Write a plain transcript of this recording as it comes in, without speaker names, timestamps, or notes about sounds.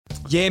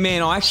Yeah,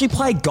 man, I actually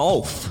play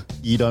golf.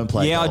 You don't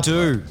play Yeah, golf? I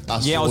do.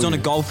 Right? I was on a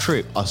golf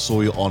trip. I saw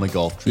you on a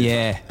golf trip.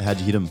 Yeah. How'd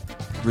you hit him?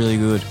 Really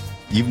good.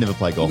 You've never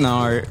played golf?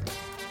 No,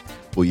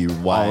 Were you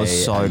way I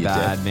was so out of your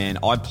bad, depth? man.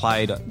 I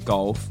played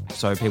golf,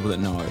 so people that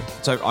know.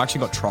 So I actually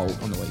got trolled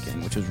on the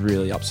weekend, which was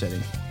really upsetting.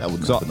 That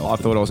wouldn't 'Cause happen I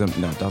often. thought I was going to...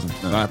 No, it doesn't.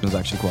 That happens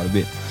actually quite a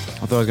bit.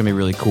 I thought it was going to be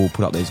really cool,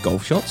 put up these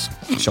golf shops,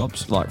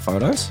 like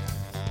photos.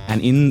 And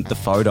in the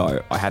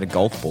photo, I had a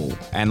golf ball.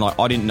 And like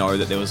I didn't know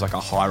that there was like a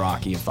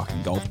hierarchy of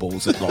fucking golf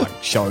balls that like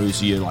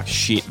shows you like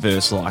shit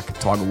versus like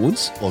Tiger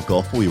Woods. What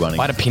golf were you running?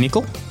 I had a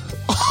Pinnacle.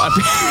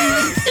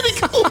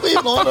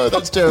 No,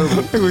 that's terrible.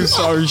 It was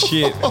so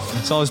shit.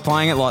 So I was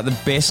playing at like the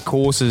best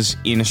courses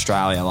in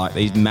Australia, like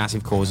these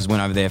massive courses.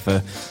 Went over there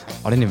for,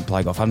 I didn't even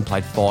play golf. I hadn't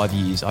played 5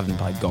 years. I haven't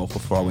played golf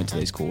before I went to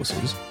these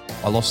courses.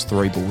 I lost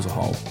 3 balls a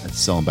hole. That's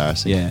so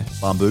embarrassing. Yeah.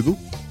 Barnbougle?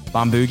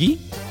 Bamboogie,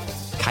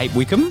 Cape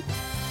Wickham,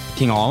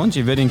 King Island.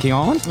 You've been in King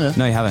Island? Yeah.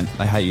 No, you haven't.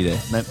 They hate you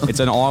there. No. It's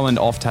an island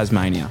off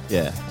Tasmania.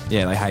 Yeah.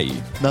 Yeah, they hate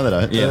you. No, they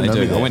don't. Yeah, don't they know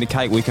me do. there. I went to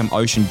Cape Wickham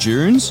Ocean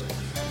Dunes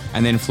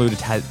and then flew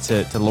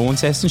to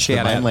Launceston. Shout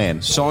out.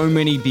 mainland. So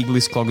many big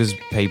list cloggers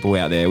people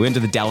out there. We went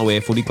to the Delaware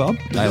Footy Club.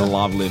 They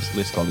love list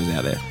cloggers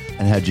out there.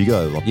 And how'd you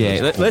go? Like,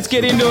 Yeah, let's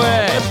get into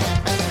it.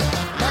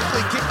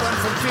 Buckley kicked one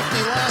from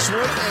 50 last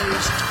week and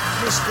he's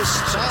missed the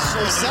shot.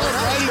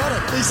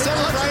 He's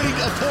celebrating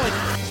a point.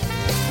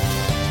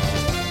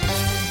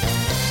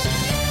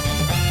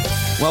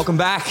 Welcome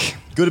back.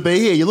 Good to be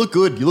here. You look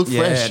good. You look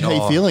fresh. How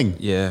you feeling?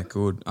 Yeah,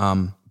 good.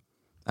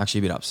 Actually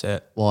a bit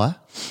upset. Why?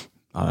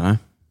 I don't know.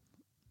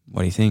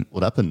 What do you think?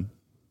 What happened?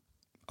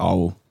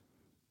 Oh,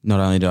 not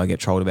only did I get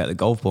trolled about the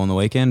golf ball on the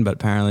weekend, but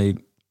apparently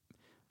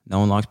no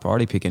one likes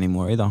Priority Pick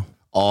anymore either.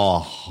 Oh,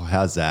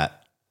 how's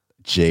that?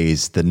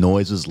 Jeez, the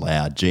noise was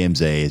loud.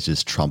 GMZ has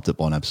just trumped it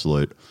by an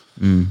absolute.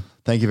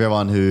 Thank you for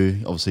everyone who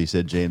obviously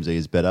said GMZ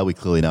is better. We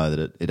clearly know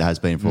that it has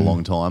been for a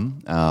long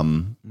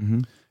time.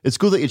 It's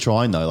good that you're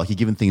trying though. Like you're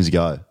giving things a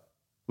go,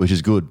 which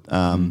is good.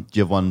 Do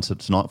you have one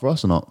tonight for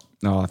us or not?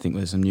 No, I think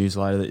there's some news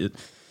later that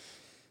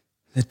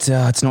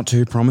it's not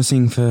too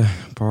promising for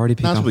Priority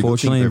Pick, No, it's a good thing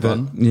unfortunately. for But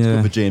everyone. yeah,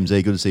 It's good for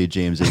GMZ. Good to see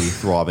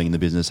GMZ thriving in the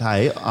business.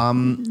 Hey,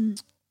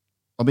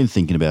 I've been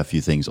thinking about a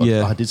few things.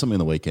 Yeah. I did something on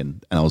the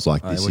weekend and I was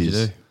like, this what'd you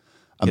is do? Get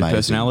a amazing.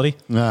 personality?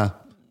 Nah.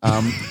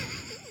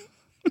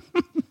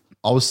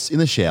 I was in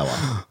the shower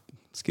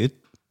It's good.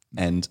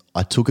 and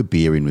I took a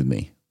beer in with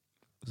me.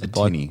 A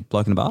tinny.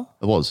 Bloke in a bar?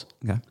 It was.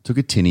 Okay. Took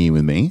a tinny in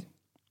with me.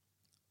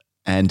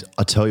 And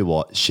I tell you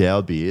what,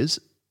 shower beers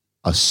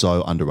are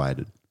so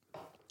underrated.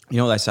 You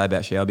know what they say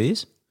about shower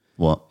beers?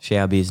 What?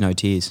 Shower beers, no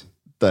tears.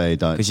 They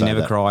don't. 'Cause you say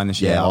never that. cry in the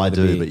shower Yeah, I with a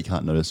do, beer. but you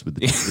can't notice with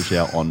the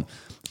shower on.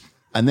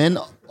 And then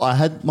I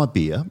had my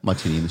beer, my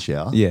tinny in the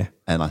shower. Yeah.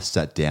 And I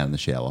sat down in the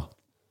shower.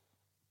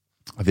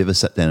 Have you ever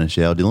sat down in a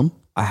shower, Dylan?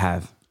 I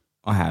have.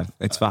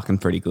 It's fucking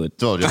pretty good.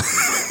 Told you.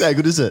 How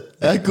good is it?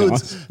 How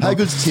good's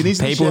tinnies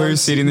in the People shower? who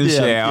sit in the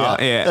shower.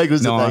 Yeah. How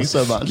good's it? Thank you nice.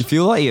 so much. You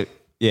feel like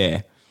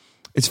yeah.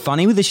 It's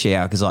funny with the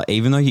shower because like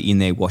even though you're in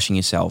there washing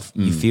yourself,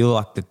 you feel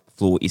like the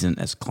floor isn't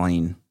as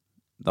clean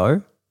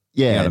though.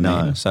 Yeah, You know what I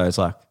no. mean? So it's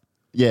like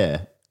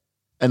Yeah.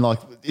 And like,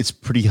 it's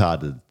pretty hard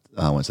to,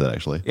 I won't say that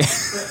actually.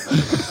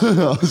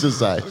 I was just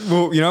saying.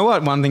 well, you know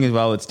what? One thing as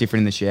well that's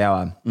different in the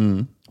shower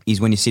is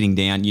when you're sitting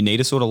down, you need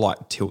to sort of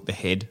like tilt the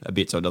head a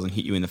bit so it doesn't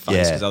hit you in the face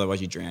Yeah. because otherwise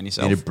you drown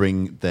yourself. You need to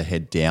bring the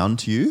head down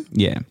to you.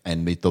 Yeah.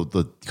 And meet the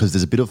because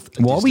there's a bit of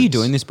Why were you distance.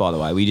 doing this, by the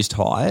way? Were you just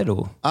tired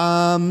or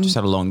just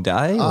had a long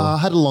day? Or? I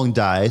had a long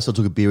day, so I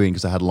took a beer in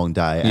because I had a long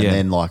day. And Yeah.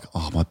 then like,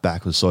 my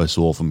back was so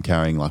sore from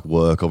carrying like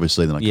work,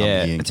 obviously. Then I come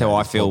Yeah, here and that's how carry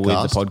I feel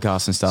with the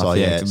podcast and stuff.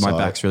 Yeah, my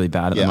back's really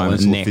bad at the I moment,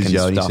 went to a neck and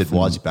physio and he stuff said,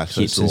 why is and your back so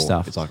hips sore? and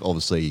stuff. It's like,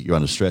 obviously you're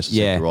under stress. I said,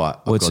 Yeah, "You're right.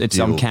 well, I've got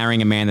I'm deal.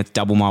 carrying a man that's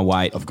double my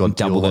weight. I've got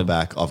double deal on the my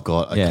back. I've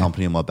got a Yeah.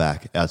 company on my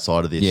back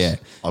outside of this. Yeah,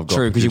 I've got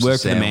true because you producer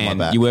work for the Sam on my man.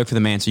 back. You work for the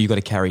man, so you got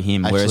to carry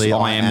him. Actually, whereas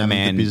I am the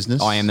man.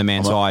 business. I am the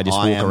man, so I just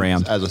walk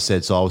around. As I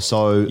said, so I was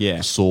so Yeah.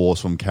 sore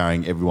from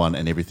carrying everyone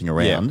and everything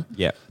around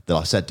yeah. that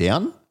I sat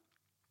down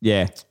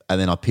Yeah, and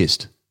then I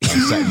pissed. I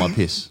sat in my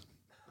piss.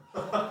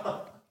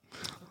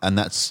 And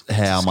that's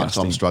how much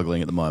disgusting. I'm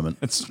struggling at the moment.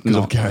 It's because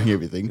I'm not- carrying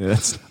everything.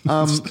 that's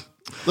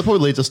That probably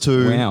leads us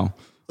to Wow.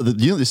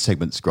 You know this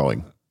segment's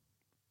growing.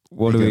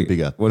 what Bigger do we and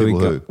bigger. What do we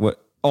People got? who?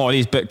 What? Oh, it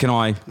is. But can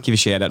I give a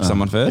shout out to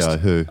someone first? yeah,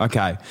 who?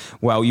 Okay.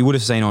 Well, you would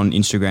have seen on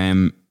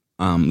Instagram.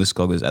 List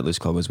Cloggers at List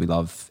Cloggers. We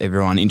love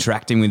everyone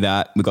interacting with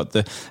that. We got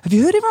the. Have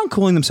you heard everyone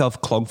calling themselves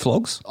clog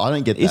flogs? I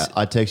don't get Is- that.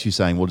 I text you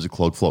saying, what is a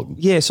clog flog?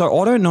 Yeah, so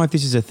I don't know if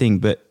this is a thing,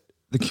 but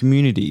the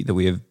community that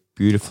we have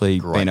beautifully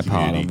Great been a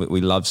part community. of, that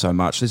we love so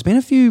much, there's been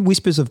a few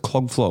whispers of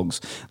clog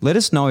flogs. Let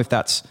us know if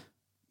that's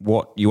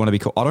what you want to be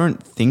called. I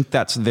don't think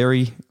that's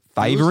very It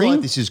was favouring.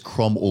 like this is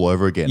Crom all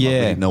over again. Like, we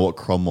Yeah. didn't know what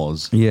Crom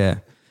was. Yeah.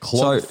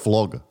 Clog So,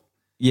 flog.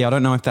 yeah, I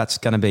don't know if that's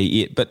going to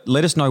be it, but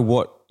let us know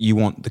what you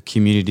want the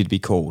community to be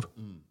called.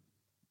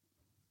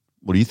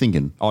 What are you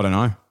thinking? I don't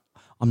know.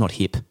 I'm not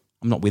hip.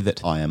 I'm not with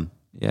it. I am.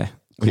 Yeah.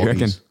 What do you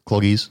reckon?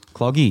 Cloggies.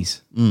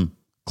 Cloggies.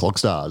 Clog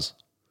stars.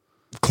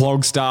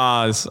 Clog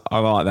stars. I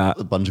like that.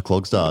 A bunch of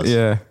clog stars.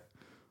 Yeah.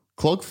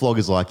 Clog flog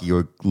is like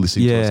you're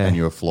listening to us Yeah. and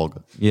you're a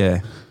flog.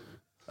 Yeah.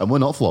 And we're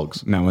not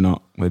flogs. No, we're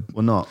not. We're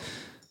not.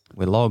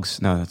 We're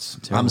logs. No, that's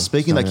terrible. I'm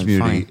speaking of It's that not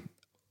even community.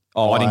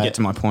 funny. I didn't get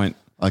to my point.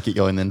 I keep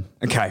going then.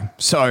 Okay,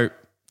 so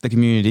the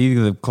community,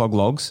 the Clog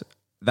Logs,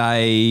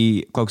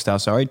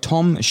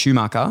 Tom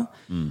Schumacher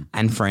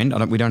and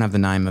friend. We don't have the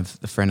name of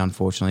the friend,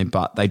 unfortunately,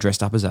 but they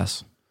dressed up as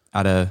us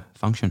at a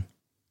function.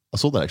 I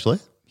saw that actually.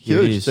 Here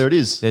it Huge. is. There it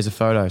is. There's a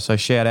photo. So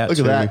shout out Look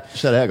to at that.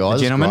 Shout out, guys.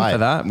 the gentleman Great. for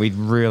that. We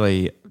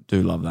really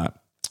do love that.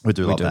 We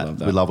do love that.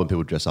 We love when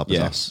people dress up as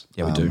Yeah. us.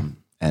 Yeah, we do.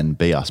 And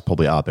be us.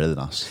 Probably are better than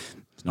us.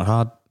 It's not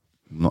hard.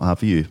 Not hard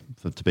for you.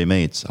 To be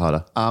me, it's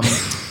harder.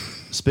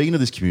 Speaking of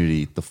this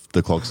community,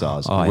 the Clog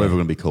Stars, or whatever yeah. we're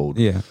going to be called.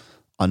 Yeah.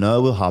 I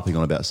know we're harping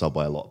on about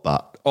Subway a lot,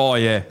 but Oh,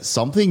 yeah.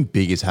 something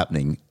big is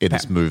happening in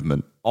this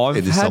movement. I've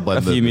in this had Subway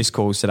a few movement. missed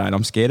calls today, and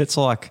I'm scared it's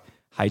like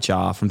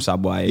HR from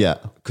Subway. Yeah.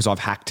 Because I've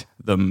hacked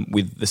them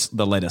with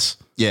the lettuce.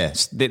 Yeah.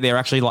 They're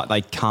actually like,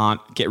 they can't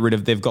get rid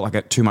of, they've got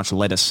like too much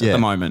lettuce at the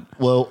moment.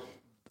 Well,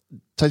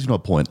 takes me to my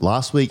point.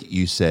 Last week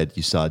you said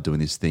you started doing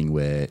this thing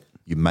where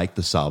you make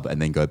the sub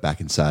and then go back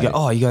and say, You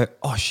go,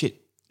 oh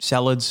shit,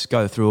 salads,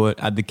 go through it,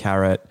 add the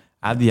carrot,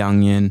 add the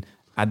onion,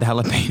 add the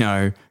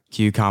jalapeno,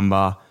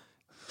 cucumber.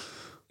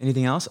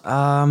 Anything else?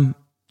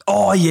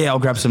 Oh yeah, I'll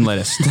grab some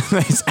lettuce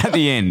at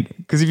the end.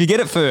 Because if you get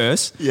it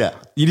first, Yeah.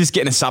 you're just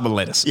getting a sub of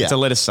lettuce. Yeah. It's a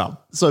lettuce sub.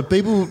 So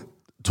people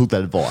took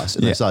that advice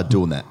and Yeah. they started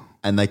doing that.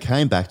 And they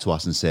came back to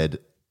us and said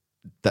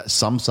that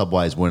some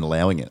Subways weren't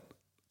allowing it.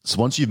 So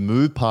once you've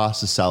moved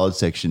past the salad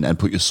section and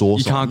put your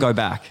sauce You on, can't go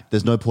back.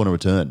 there's no point of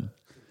return.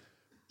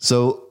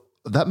 So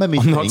that made me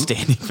I'm think, not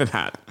standing for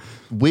that.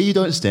 we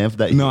don't stand for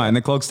that. No, either. and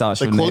the clog stars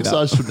The shouldn't Clog either.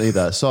 Stars shouldn't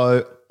either.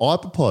 So I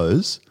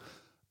propose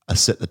a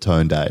set the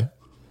tone day.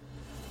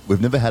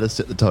 We've never had a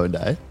set the tone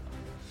day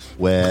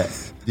where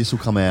this will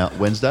come out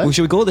Wednesday. Well,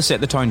 should we call it the Set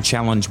the Tone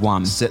Challenge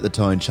 1? Set the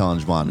tone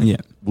challenge 1. Yeah.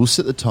 We'll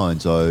set the tone.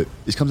 So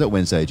this comes out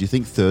Wednesday. Do you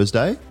think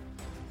Thursday?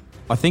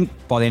 I think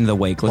by the end of the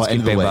week. Let's By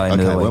end get of the back week. by the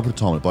end Okay, of we the won't week.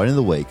 put a time on it. By the end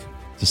of the week,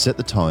 to set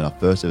the tone, our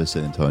first ever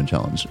set the tone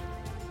challenge.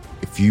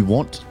 If you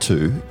want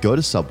to, go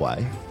to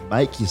Subway,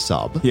 make your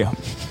sub, Yeah.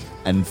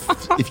 and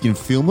if you can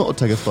film it or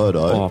take a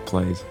photo, Oh,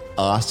 please.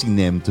 asking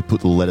them to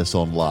put the lettuce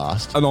on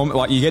last. And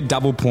like you get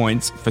double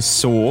points for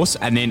sauce,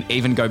 and then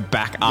even go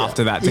back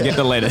after that to get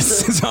the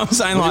lettuce. So I'm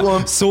saying What do you like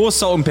want? sauce,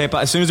 salt, and pepper.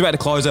 As soon as we're about to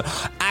close it,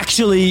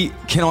 actually,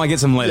 can I get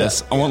some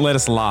lettuce? Yeah. I want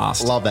lettuce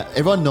last. Love that.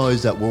 Everyone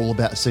knows that we're all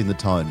about setting the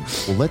tone.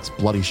 Well, let's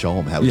bloody show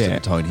them how we set Yeah,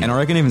 the tone here. and I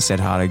reckon even said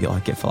harder get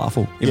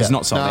falafel if Yeah. it's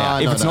not sold No,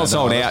 out. If no, it's no, not no,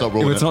 sold let's out, not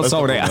ruin if it's it. not Let's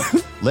sold ruin out,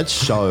 it. Let's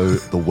show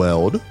the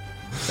world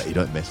that you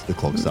don't mess with the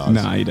Clog Stars.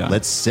 No, you don't.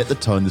 Let's set the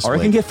tone this I week.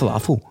 reckon get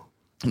falafel.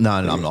 No,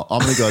 I'm not. I'm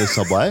going to go to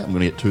Subway. I'm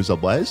going to get 2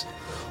 Subways.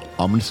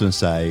 I'm just going to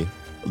say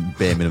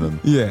bare minimum.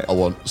 Yeah. I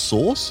want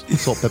sauce,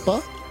 salt,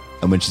 pepper,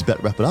 and when she's about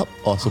to wrap it up,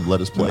 some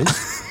lettuce, please.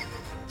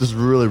 Just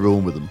really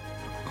ruin with them.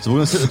 So we're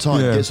going to set the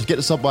time. Yeah. So get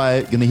to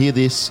Subway. You're going to hear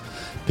this.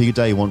 Pick a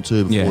day you want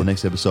to before Yeah. the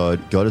next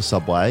episode. Go to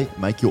Subway,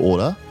 make your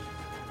order,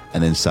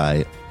 and then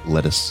say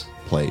lettuce,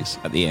 please.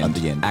 At the end.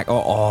 At the end.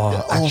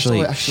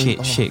 Actually,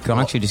 sorry, shit. Can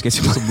I actually just get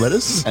some some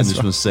lettuce, and just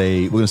want to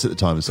see. We're going to set the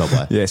time at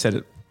Subway. Yeah, said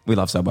it. We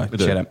love Subway. do.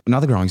 Shout out.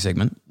 Another growing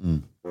segment.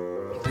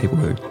 People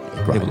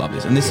love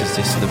this, and this is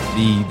just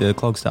the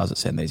Clog Stars that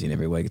send these in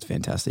every week. It's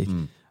fantastic.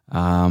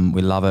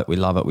 We love it. We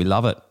love it. We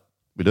love it.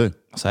 We do.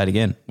 I'll say it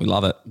again. We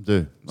love it.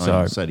 Do.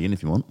 So- Say it again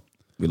if you want.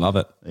 We love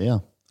it. Yeah.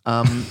 Do you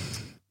want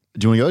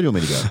to go or do you want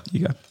me to go?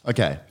 You go.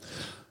 Okay.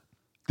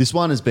 This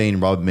one has been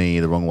rubbed me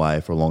the wrong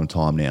way for a long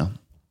time now.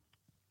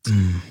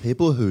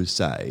 People who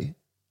say,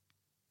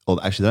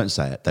 or actually they don't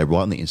say it, they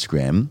write on the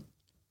Instagram,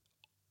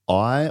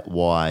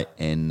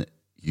 IYNU.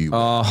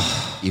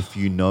 If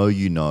you know,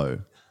 you know.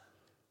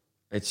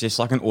 It's just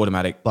like an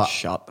automatic. But-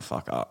 shut the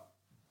fuck up.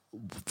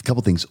 A couple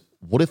of things.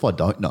 What if I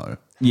don't know?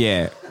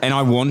 Yeah, and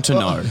I want to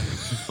know.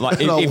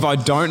 Like if I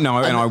don't know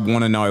and I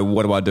want to know,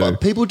 what do I do?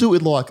 But people do it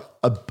with like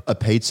a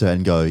pizza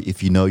and go,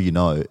 if you know, you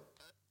know.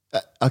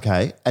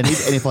 Okay. And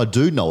if I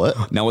do know it,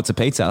 No, it's a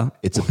pizza.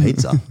 it's a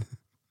pizza.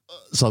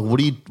 So what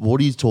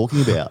are you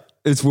talking about?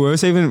 It's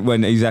worse even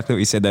when exactly what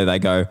you said there. They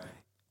go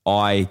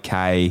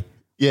IKYY.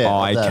 Yeah,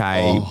 like that.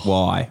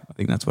 I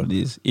think that's what it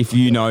is. If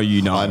you know,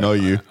 you know. I know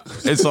you.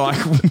 It's like,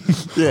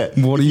 Yeah.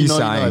 What are If you know,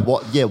 saying?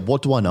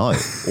 What do I know?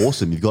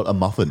 Awesome. You've got a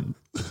muffin.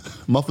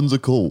 Muffins are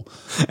cool.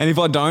 And if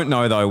I don't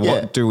know though, what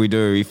Yeah. do we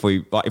do if we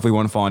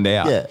want to find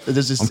out? Yeah.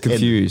 There's just I'm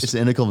confused. It's the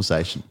end of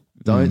conversation.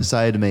 Don't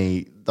say to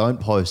me, don't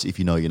post if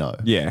you know you know.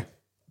 Yeah.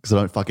 Because I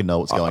don't fucking know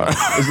what's going on.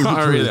 This is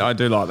the truth. I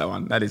do like that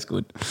one. That is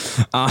good.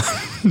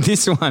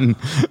 This one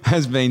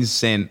has been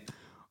sent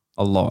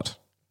a lot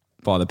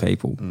by the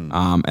people. And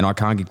I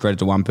can't give credit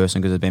to one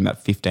person because there's been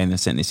about 15 that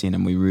sent this in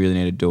and we really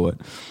need to do it.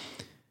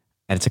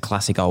 And it's a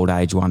classic old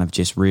age one of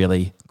just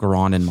really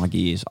grinding my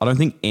gears. I don't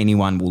think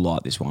anyone will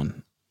like this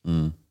one.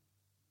 When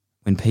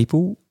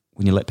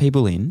you let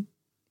people in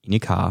your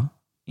car,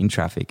 in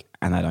traffic,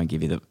 and they don't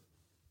give you the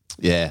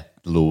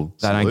little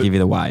they don't give you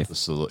the wave. The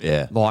salute.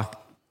 Yeah. Like,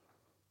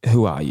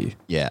 who are you?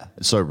 Yeah.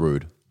 It's so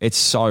rude. It's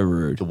so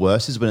rude. The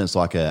worst is when it's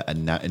like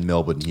in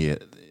Melbourne here,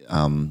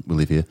 we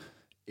live here,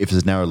 if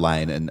there's a narrow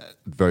lane, and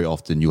very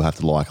often you'll have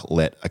to like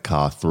let a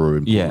car through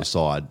and pull them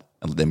aside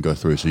and let them go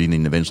through, so you need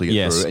to eventually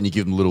get through, and you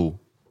give them little.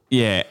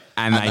 Yeah,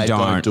 and they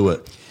don't do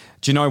it.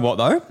 Do you know what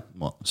though?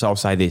 What? So I'll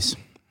say this: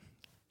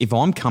 if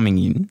I'm coming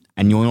in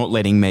and you're not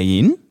letting me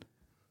in,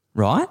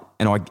 right?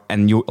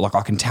 And you like,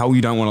 I can tell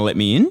you don't want to let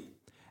me in,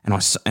 and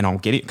I'll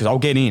get it because I'll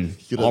get in.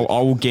 I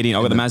will get in.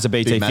 I've got the Mazda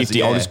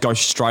BT50. I'll just go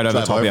straight over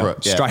the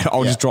top. Straight.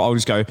 I'll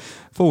just go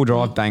full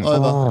drive, bang,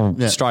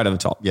 straight over the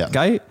top. Yeah.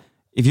 Okay.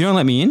 If you don't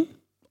let me in,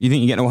 you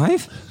think you're getting a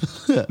wave?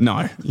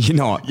 No, you're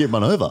not. You get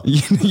run over.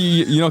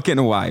 You're not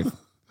getting a wave.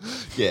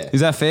 Yeah. Is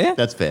that fair?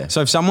 That's fair.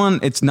 So if someone,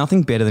 it's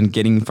nothing better than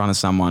getting in front of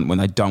someone when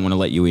they don't want to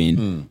let you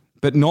in,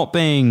 but not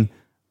being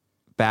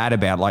bad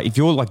about it. Like if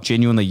you're like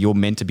genuinely, you're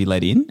meant to be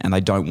let in and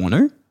they don't want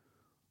to,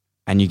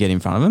 and you get in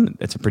front of them,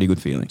 it's a pretty good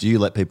feeling. Do you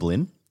let people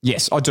in?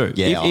 Yes, I do.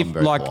 Yeah, I'm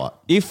very quiet.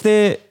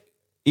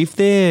 If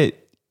they're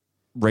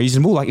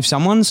reasonable, like if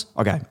someone's,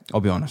 okay, I'll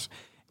be honest.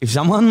 If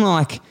someone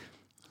like,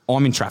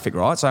 I'm in traffic,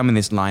 right? So I'm in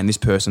this lane. This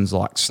person's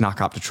like snuck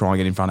up to try and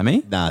get in front of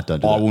me. Nah, don't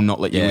do I that. will not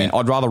let you in.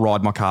 I'd rather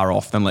ride my car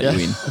off than let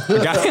you in.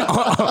 Okay,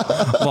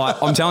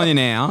 like I'm telling you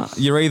now,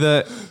 you're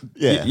either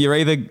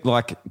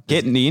like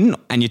getting in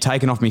and you're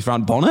taking off my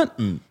front bonnet,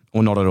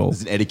 or not at all.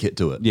 There's an etiquette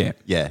to it. Yeah.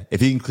 Yeah.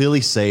 If you can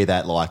clearly see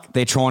that, like,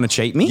 They're trying to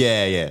cheat me.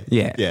 yeah.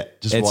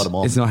 Just It's- write them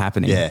off. it's not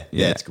happening. Yeah.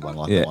 Yeah. It's a good one. I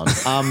like that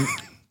one.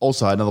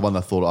 Also, another one I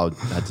thought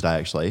I had today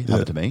actually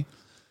happened to me.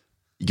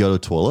 You go to a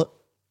toilet,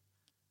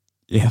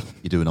 Yeah.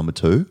 you do a number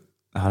 2.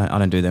 I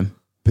don't do them.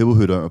 People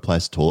who don't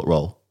replace the toilet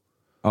roll,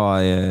 Oh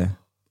yeah.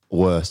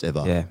 worst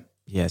ever. Yeah.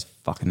 Yeah, it's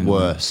fucking annoying.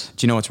 Worse.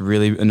 Do you know what's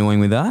really annoying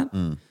with that?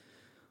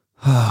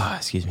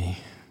 Excuse me.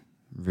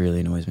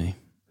 Really annoys me.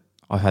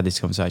 I've had this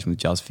conversation with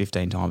Juz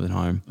 15 times at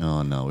home.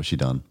 Oh no, what's she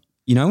done?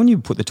 You know when you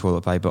put the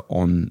toilet paper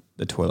on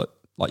the toilet,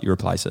 like you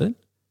replace it,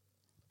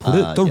 put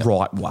it the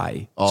right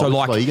way. Oh, so which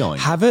like way are you going?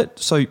 have it,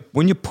 so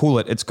when you pull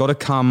it, it's got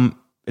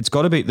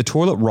to be, the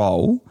toilet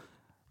roll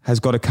has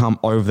got to come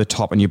over the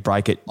top and you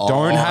break it.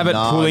 Don't have it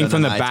pulling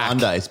from the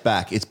back. It's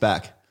back. It's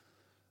back.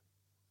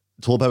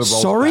 Toilet paper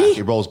rolls Sorry? back.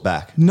 It rolls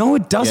back. No,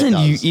 it doesn't, Yeah,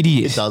 it does. you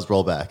idiot. It does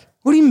roll back.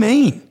 What do you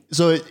mean?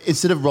 So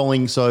instead of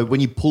rolling, so when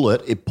you pull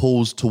it, it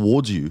pulls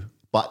towards you,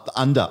 but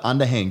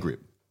underhand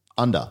grip.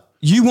 Under.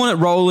 You want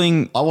it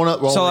rolling. I want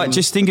it rolling. So like,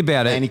 just think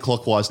about it.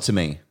 Anti-clockwise to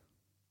me.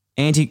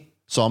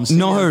 So I'm sitting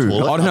no, on the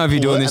toilet, I don't know if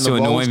you're pull doing it, this and to the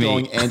annoy roll's me.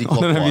 going I don't know if you're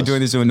anti-clockwise. doing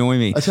this to annoy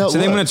me. That's how it so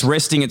then when works. it's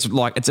resting, it's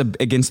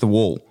against the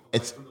wall.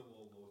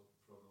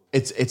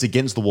 It's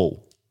against the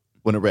wall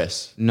when it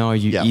rests. No,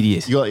 you Yeah.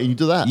 idiot. You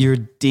do that. You're a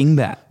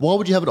dingbat. Why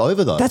would you have it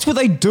over though? That's what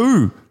they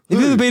do. Have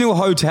you ever been to a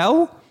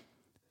hotel?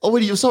 Oh,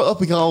 wait, you're so up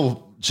and go,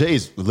 oh,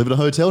 geez, we live in a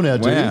hotel now,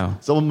 dude. Wow.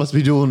 Someone must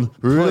be doing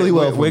really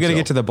well. We're going to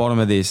get to the bottom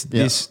of this.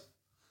 Yeah. This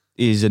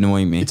is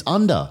annoying me. It's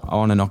under. I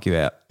want to knock you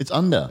out. It's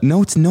under.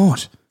 No, it's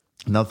not.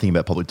 Another thing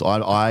about public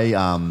toilet, I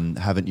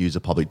haven't used a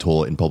public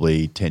toilet in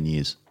probably 10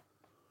 years.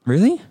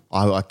 Really?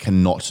 I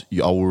cannot,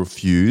 I will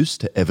refuse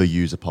to ever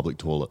use a public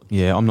toilet.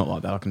 Yeah, I'm not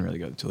like that. I can really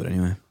go to the toilet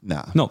anyway.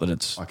 Nah. Not that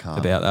it's I can't.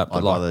 about that, but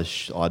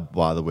I'd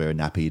rather wear a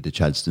nappy to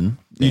Chadstone.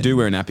 you do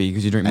wear a nappy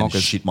because you drink and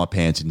mockers. shit my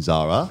pants in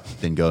Zara,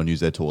 then go and use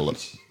their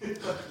toilet.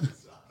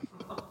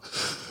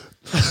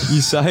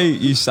 You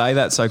say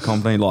that so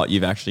confidently, like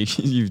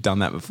you've done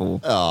that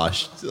before. Oh,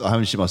 I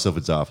haven't shit myself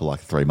in Zara for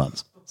like 3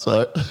 months.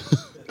 So,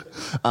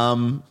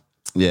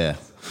 yeah.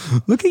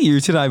 Look at you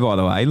today, by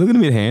the way. Looking a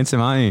bit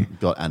handsome, aren't you?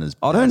 Got Anna's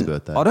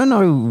birthday. I don't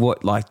know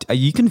what, like, are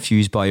you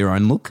confused by your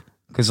own look?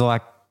 Because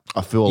like,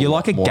 I feel you're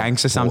like a more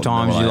gangster important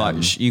sometimes. than You what I like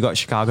am. you got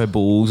Chicago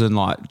Bulls and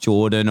like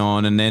Jordan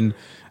on, and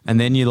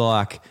then you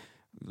like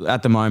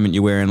at the moment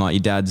you're wearing like your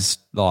dad's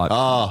like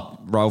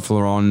Ralph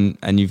Lauren,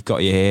 and you've got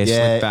your hair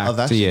slicked back I've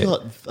to actually your.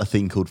 got a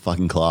thing called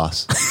fucking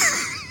class.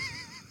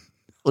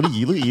 Look at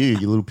you,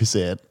 you little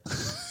pissant.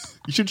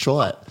 You should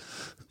try it.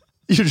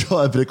 You should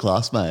try a bit of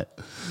class, mate.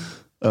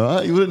 All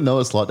right, you wouldn't know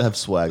what it's like to have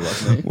swag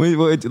like me,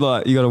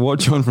 Like you got to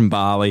watch on from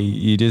Bali.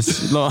 You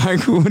just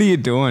like, what are you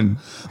doing?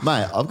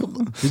 mate. I've got.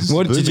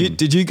 What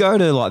did you go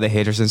to like the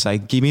hairdresser and say,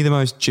 give me the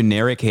most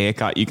generic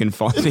haircut you can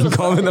think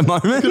of at the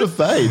moment? Got a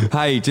fade.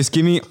 Hey, just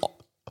give me.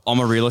 I'm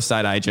a real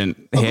estate agent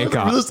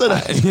haircut. real estate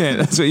agent. Yeah,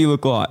 that's what you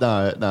look like.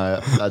 No,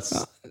 that's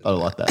I don't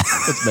like that.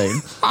 That's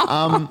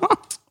mean.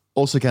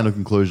 Also, came to a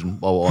conclusion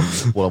while on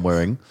what I'm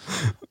wearing.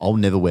 I'll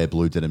never wear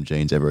blue denim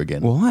jeans ever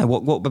again. Why?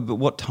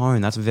 What tone?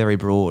 That's very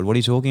broad. What are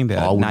you talking I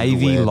about? would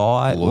Navy, wear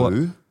light,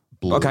 blue,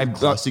 blue, Okay,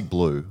 classic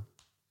blue.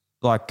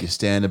 like Your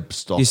standard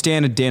stock. your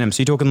standard denim.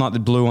 So you're talking like the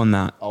blue on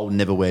that. I'll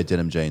never wear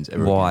denim jeans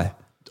ever. Why? Again.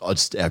 I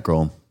just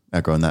outgrown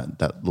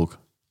that look.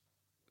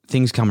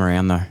 Things come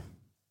around though.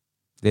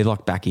 They're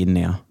like back in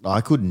now.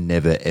 I could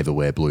never ever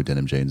wear blue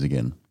denim jeans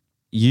again.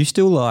 You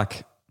still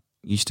like.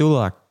 Do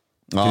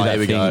Oh, that here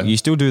we thing. go. You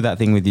still do that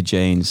thing with your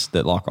jeans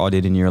that like I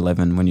did in year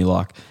 11 when you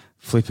like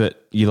flip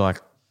it, you like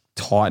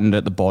tighten it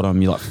at the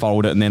bottom, you like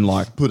fold it and then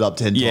like Put up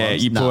 10 yeah,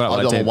 times. you pull it up I'm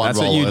like a 10. one That's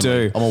what roll you only.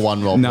 do. I'm a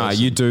one roll No,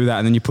 person. you do that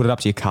and then you put it up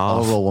to your I'm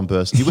calf. a roll one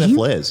person. You wear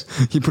flares.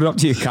 You put it up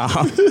to your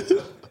calf.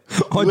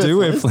 I do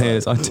wear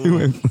flares. I do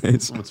wear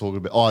flares. We're talking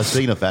about. Oh,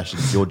 speaking of fashion,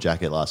 your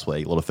jacket last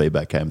week. A lot of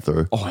feedback came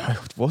through. Oh,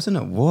 wasn't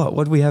it? What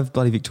did we have?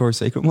 Bloody Victoria's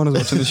Secret when I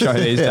was watching the show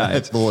these I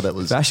days. thought that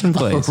was fashion,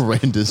 please.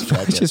 Horrendous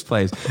jacket. Just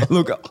please.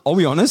 Look, I'll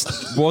be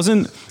honest.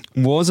 Wasn't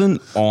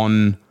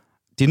on.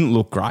 Didn't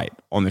look great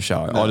on the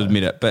show. I'd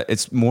admit it, but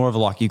it's more of a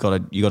like you got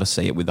to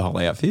see it with the whole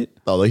outfit.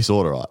 Oh, he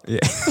saw it right. Yeah.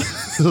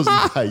 It was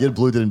okay. You had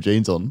blue denim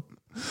jeans on,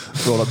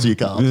 rolled up to your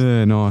calves.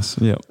 Yeah, nice.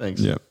 Yeah.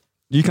 Thanks. Yeah.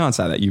 You can't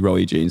say that. You roll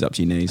your jeans up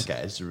to your knees. Okay,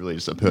 it's really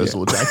just a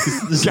personal attack.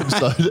 This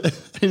episode.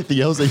 Anything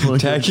else that you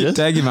want to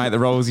Tag your mate that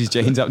rolls his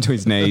jeans up to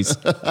his knees.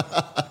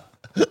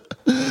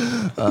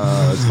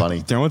 That's funny.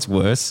 Do you know what's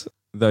worse?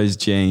 Those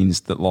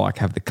jeans that like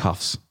have the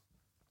cuffs.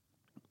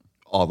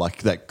 Oh,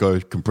 like that go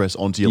compress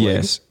onto your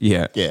legs?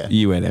 Yes. Yeah. Yeah.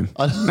 You wear them.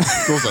 Of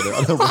course I do.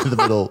 I don't wear them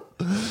at all.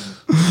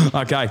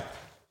 Okay.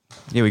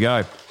 Here we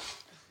go.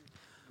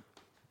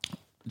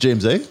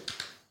 GMZ?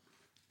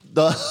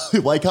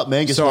 Wake up,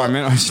 man. Guess Sorry, what?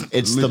 man.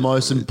 It's the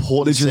most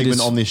important literally segment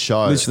just- on this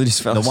show. literally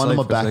just fell The one on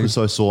my asleep for a back second. was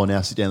so sore.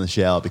 Now sit down in the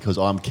shower because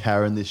I'm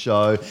carrying this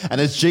show.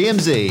 And it's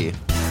GMZ.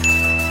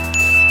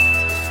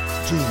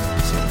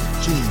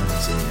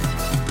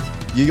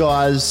 GMZ. You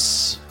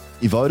guys,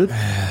 you voted.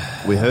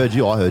 We heard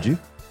you. I heard you.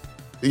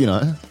 You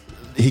know,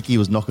 Hickey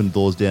was knocking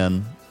doors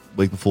down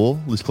week before,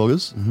 List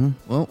Cloggers. Mm-hmm.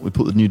 Well, we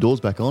put the new doors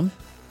back on.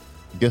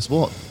 Guess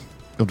what?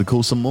 Got to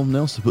call someone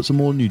else to put some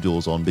more new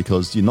doors on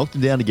because you knocked it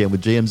down again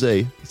with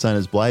GMZ, saying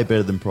it's way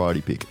better than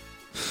Priority Pick.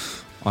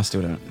 I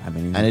still don't have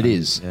anything. And it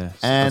is. Yeah.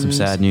 And Got some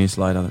sad news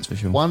later, that's for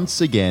sure.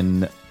 Once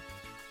again,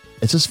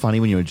 it's just funny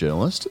when you're a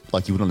journalist.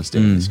 Like, you wouldn't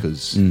understand this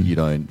because you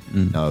don't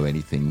know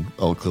anything.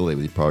 Oh, clearly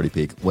with your Priority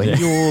Pick. When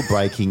you're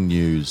breaking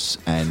news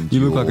and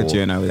You look like a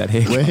journo with that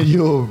hair. when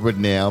you're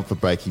renowned for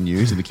breaking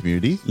news in the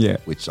community, Yeah.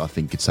 which I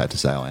think it's safe to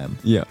say I am,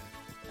 Yeah.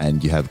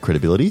 and you have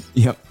credibility,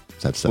 Yep.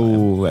 safe to say I am.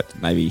 Oh,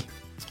 maybe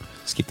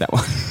skip that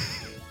one.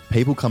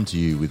 People come to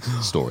you with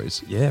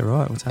stories. Yeah,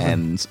 right. What's happening?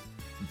 And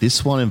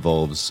this one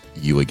involves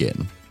you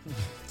again.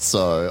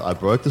 So I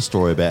broke the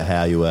story about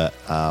how you were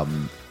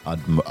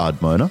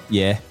Ardmona,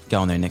 Yeah,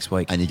 going there next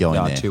week. and you're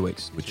going there, 2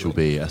 weeks. which will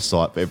be a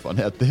sight for everyone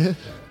out there.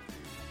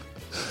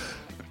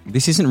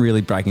 This isn't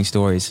really breaking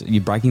stories.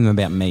 You're breaking them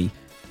about me.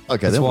 Okay,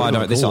 That's then why what I do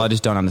don't. This call I it?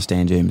 just don't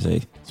understand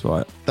GMZ. That's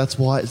why. That's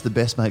why it's the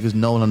best, mate, because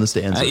no one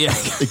understands it. Yeah.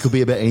 It could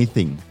be about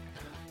anything.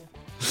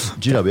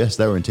 GWS,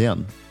 they were in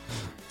town.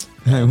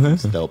 Hey,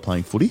 They were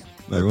playing footy.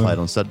 They were. played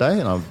on Saturday,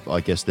 and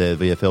I guess their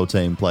VFL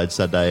team played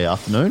Saturday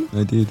afternoon.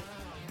 I did.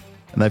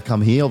 And they've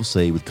come here,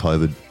 obviously, with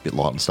COVID, a bit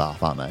light on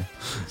staff, aren't they?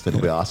 So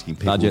they'll be asking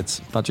people.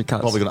 Budget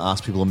cuts. Probably going to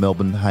ask people in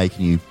Melbourne, hey,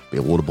 can you be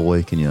a water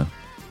boy? Can you,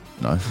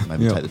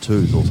 maybe Yeah. take the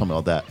twos or something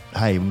like that?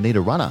 Hey, we need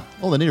a runner.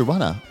 Oh, they need a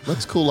runner.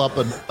 Let's call up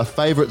a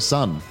favourite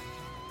son.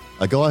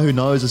 A guy who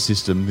knows the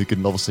system, who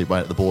can obviously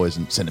run at the boys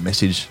and send a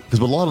message. Because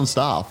we're light on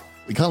staff.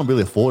 We can't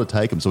really afford to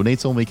take them. So we need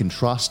someone we can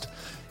trust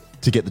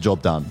to get the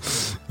job done.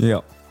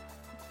 Yeah.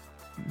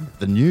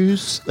 The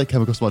news that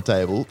came across my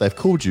table, they've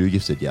called you.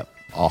 You've said, yep,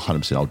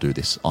 100% I'll do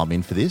this. I'm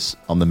in for this.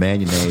 I'm the man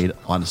you need.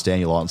 I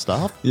understand you're light on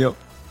staff. Yep.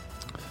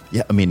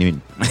 Yeah, I'm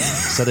in.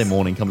 Saturday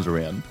morning comes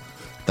around.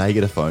 They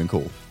get a phone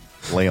call.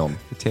 Leon.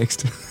 The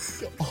text.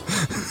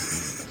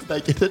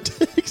 They get a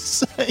text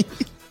saying,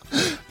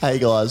 hey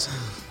guys,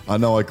 I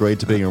know I agreed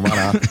to being a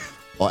runner.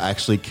 I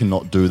actually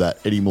cannot do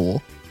that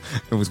anymore.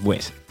 It was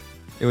wet.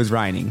 It was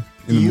raining.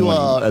 In the You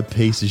morning. are a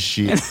piece of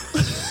shit.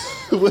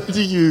 Where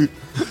do you...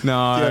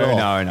 No, Get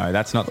off. no.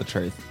 That's not the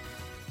truth.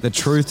 The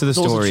truth to the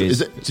story is.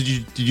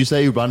 Did you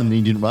say you run and then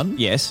you didn't run?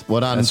 Yes,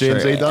 Well done, that's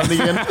GMC. true. Done it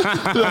again.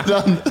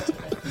 Done.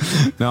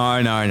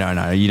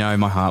 No. You know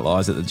my heart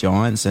lies at the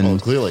Giants, and Oh,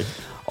 clearly.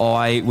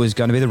 I was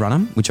going to be the runner,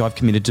 which I've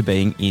committed to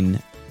being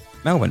in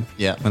Melbourne.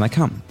 Yeah. When they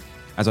come,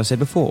 as I said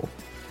before,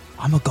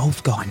 I'm a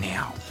golf guy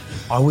now.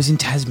 I was in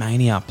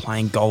Tasmania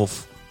playing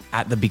golf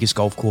at the biggest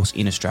golf course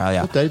in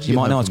Australia. What day did you You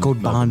get might know home it's from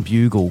called Melbourne? Barn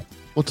Bugle.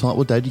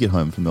 What day did you get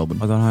home from Melbourne?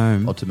 I got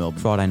home Oh, to Melbourne.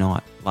 Friday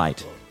night,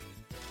 late.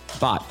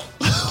 But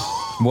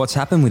what's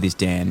happened with this,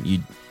 Dan, you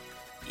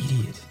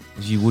idiot,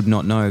 is you would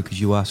not know because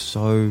you are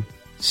so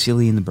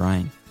silly in the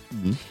brain.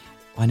 Mm-hmm.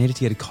 I needed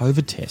to get a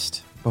COVID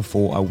test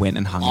before I went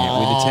and hung out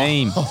with the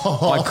team.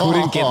 I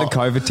couldn't get the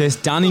COVID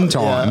test done in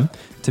time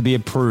to be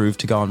approved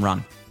to go and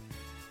run.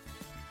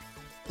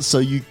 So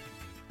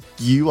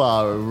you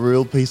are a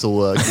real piece of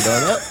work, you know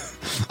that?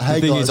 Hey,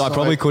 The thing guys, is, I sorry.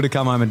 probably could have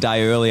come home a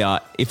day earlier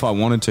if I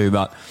wanted to,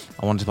 but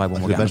I wanted to play one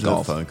more game of Imagine that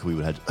golf. phone call we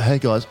would have had. Hey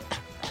guys,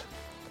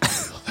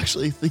 I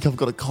actually think I've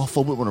got a cough.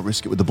 I wouldn't want to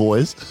risk it with the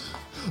boys.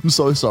 I'm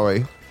so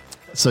sorry.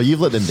 So you've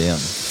let them down.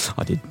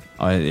 I did.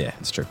 Yeah,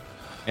 it's true.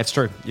 It's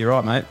true. You're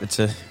right, mate. It's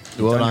a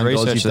Well done,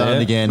 guys. You've done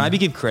it again. Maybe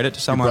give credit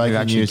to someone who Breaking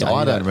actually news. gave I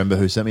you don't that. remember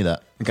who sent me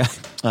that. Okay.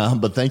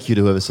 But thank you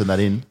to whoever sent that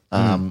in.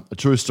 A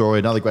true story.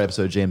 Another great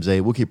episode of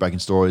GMZ. We'll keep breaking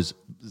stories.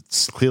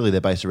 It's clearly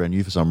they're based around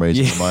you for some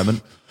reason at the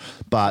moment.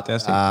 But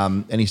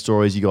Fantastic. any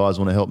stories you guys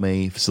want to help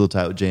me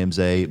facilitate with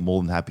GMZ,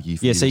 more than happy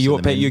for Yeah, you so to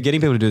send them in. you're getting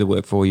people to do the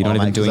work for you. You're not Oh,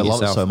 even mate, 'cause doing it they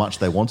love yourself. it so much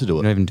they want to do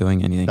You're not it. even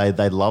doing anything.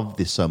 They love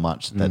this so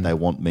much that they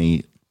want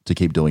me to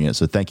keep doing it.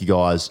 So thank you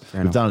guys.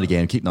 We've enough. done it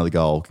again. Keep another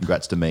goal.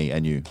 Congrats to me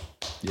and you.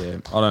 Yeah,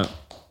 I don't.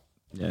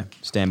 Yeah,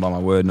 stand by my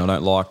word, and I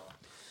don't like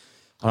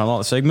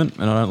the segment,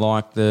 and I don't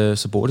like the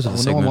supporters of the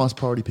No segment. one likes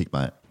priority pick,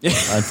 mate. And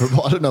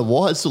I don't know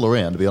why it's still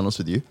around, to be honest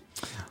with you.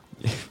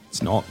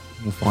 It's not.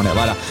 We'll find out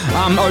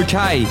later.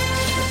 Okay.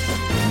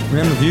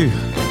 Round review.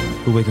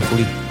 Good week of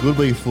footy. Good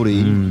week of footy.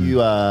 You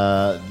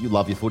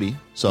love your footy.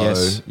 So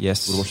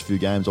Yes. we'll watch a few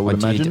games, I would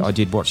imagine. I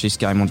did watch this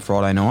game on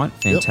Friday night.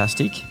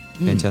 Fantastic.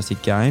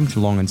 Fantastic game.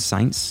 Geelong and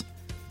Saints.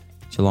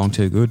 Geelong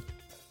too good.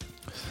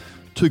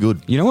 Too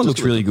good. You know what Just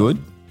looks really good?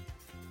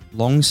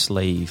 Long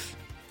sleeve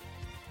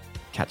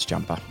catch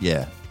jumper.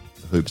 Yeah.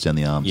 The hoops down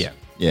the arms. Yeah.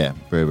 Yeah.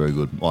 Very, very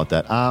good. I like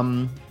that.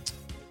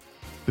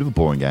 Bit of a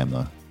boring game,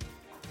 though.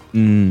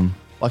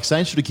 Like,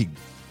 Saints should have kicked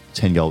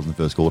 10 goals in the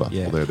first quarter or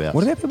thereabouts.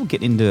 What about people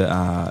getting into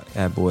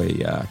our boy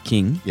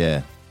King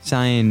Yeah.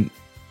 saying,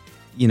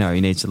 he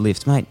needs to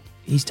lift? Mate,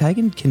 he's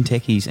taken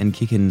Kentucky's and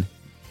kicking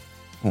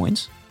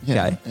points.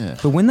 Yeah, Okay. yeah.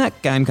 But when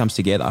that game comes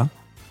together,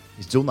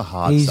 He's doing the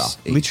hard he's stuff.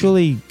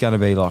 literally going to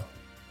be like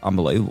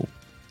unbelievable.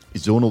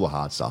 He's doing all the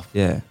hard stuff.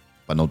 Yeah.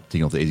 But not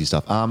taking off the easy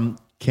stuff.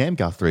 Cam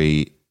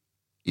Guthrie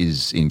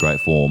is in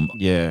great form.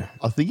 Yeah.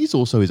 I think he's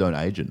also his own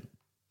agent.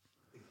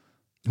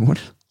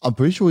 What? I'm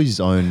pretty sure he's his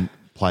own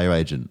player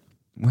agent.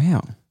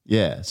 Wow.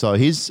 Yeah. So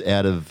he's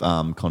out of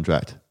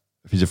contract.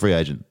 He's a free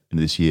agent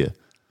into this year.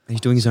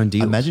 He's doing his own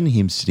deal. Imagine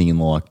him sitting in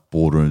like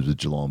boardrooms with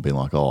Geelong being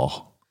like,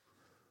 oh.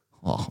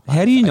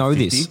 How do you know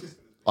this?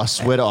 I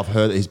swear to, I've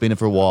heard that he's been there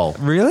for a while.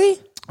 Really?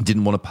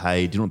 Didn't want to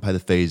pay the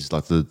fees,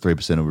 like the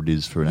 3% of what it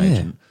is for an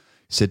agent.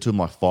 Said to him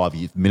like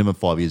minimum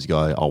 5 years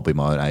ago, I'll be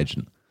my own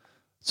agent.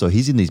 So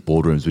he's in these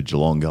boardrooms with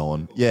Geelong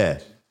going, yeah.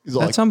 He's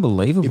like, That's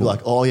unbelievable. He'd be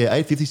like, oh yeah,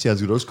 850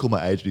 sounds good. I'll just call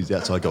my agent. He's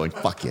outside going,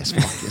 fuck yes,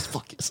 fuck yes,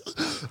 fuck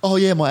yes. Oh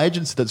yeah, my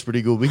agent said that's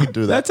pretty good. We can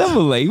do that. That's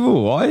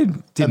unbelievable. I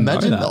didn't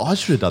Imagine know that. I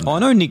should have done I that.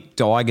 know Nick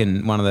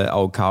Dygan, one of the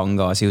old Carlton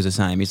guys, he was the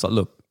same. He's like,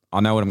 look, I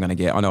know what I'm going to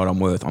get. I know what I'm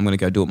worth. I'm going to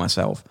go do it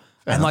myself.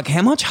 And like,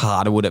 how much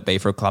harder would it be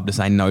for a club to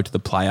say no to the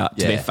player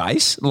to their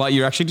face? Like,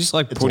 you're actually just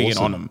like putting it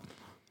on awesome. them.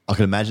 I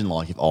can imagine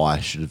like if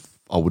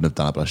I wouldn't have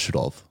done it, but I should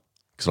have.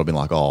 Because I've been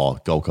like, oh,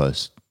 Gold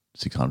Coast,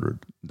 600.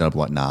 Then I'd be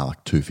like, nah,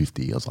 like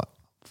 250. I was like,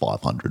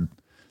 500.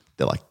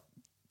 They're like,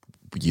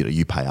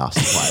 you pay us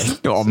to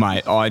play. Oh,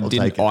 mate, I didn't.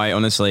 take it. I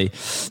honestly,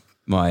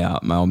 my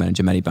old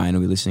manager, Matty Bain,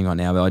 will be listening right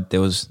now, but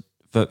there was,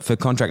 for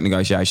contract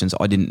negotiations,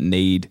 I didn't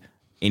need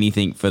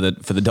anything for the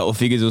dollar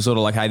figures. It was sort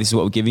of like, hey, this is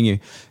what we're giving you.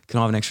 Can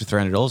I have an extra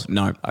 $300?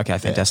 No. Okay,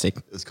 fantastic.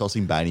 It's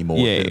costing Bainey more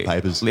Yeah, than the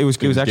papers. it was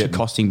actually Getting-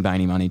 costing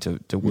Bainey money to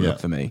work Yeah,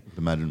 for me.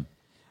 Imagine.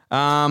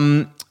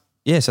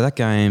 Yeah, so that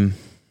game,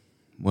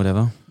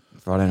 whatever,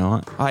 Friday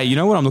night. Hey, you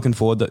know what I'm looking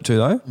forward to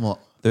though? What?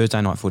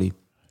 Thursday night footy.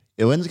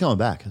 Yeah, when's it coming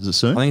back? Is it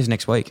soon? I think it's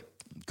next week.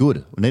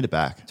 Good. We need it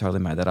back. Totally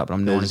made that up, but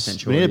I'm 90%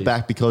 sure. We need it it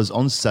back because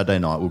on Saturday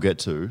night we'll get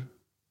to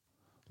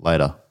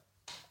later.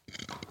 is.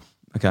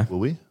 Okay. Will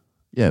we?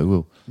 Yeah, we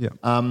will.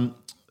 Yeah.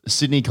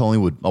 Sydney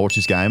Collingwood. I watched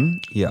this game.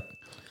 Yeah.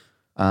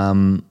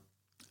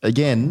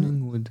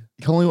 Again,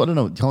 Collingwood, I don't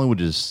know. Collingwood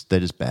they're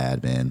just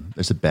bad, man.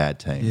 It's a bad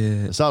team.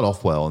 Yeah. They start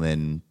off well and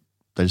then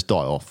they just die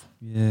off.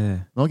 Yeah.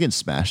 Not getting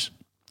smashed.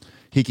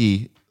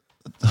 Hickey,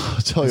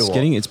 I'll tell you what.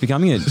 It's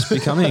becoming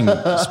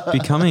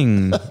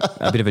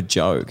a bit of a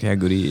joke how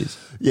good he is.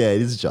 Yeah,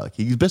 it is a joke.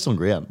 He's best on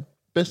ground.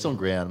 Best on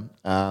ground.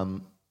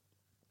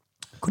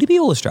 Could he be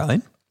all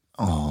Australian?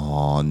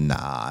 Oh, nah,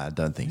 I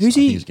don't think Who's so.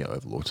 I he? think he's going to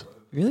get overlooked.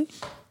 Really?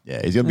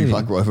 Yeah, he's going to be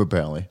like Rover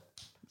apparently.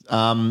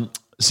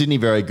 Sydney,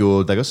 very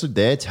good. They got some,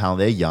 their talent.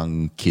 Their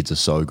young kids are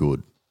so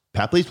good.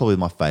 Papley's probably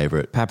my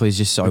favourite. Papley's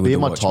just so He'll good be to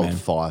in my watch, top man.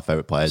 5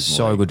 favourite players. in the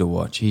So league. good to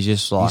watch. He's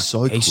just like He's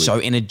so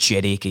quick.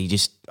 energetic.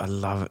 I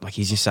love it. Like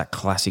he's just that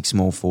classic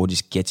small forward,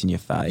 just gets in your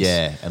face.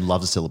 Yeah, and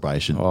loves a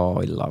celebration. Oh,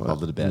 I love it.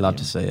 Loved it about Love him.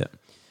 to see it.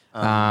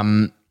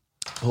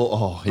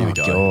 Here we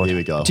go. God. Here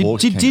we go.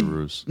 Hawks,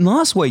 Kangaroos.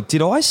 Last week,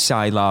 did I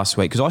say last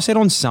week? Because I said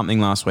on something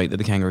last week that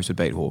the Kangaroos would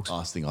beat Hawks.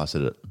 Last thing I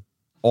said it.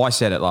 I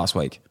said it last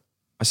week.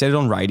 I said it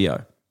on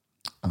radio.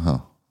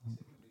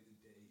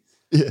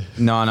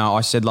 No, I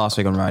said last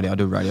week on radio. I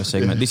do a radio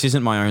segment. This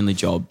isn't my only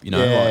job, you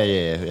know.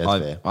 Yeah, that's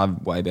fair. I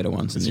have way better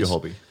ones than It's this. your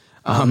hobby.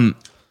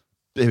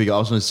 Here we go. I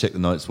was going to check the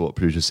notes for what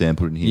producer Sam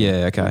put in here.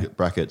 Yeah, okay.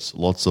 Brackets.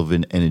 Lots of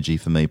energy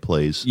for me,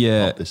 please.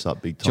 Yeah. Pop this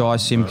up big time. Jai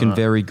Simpkin,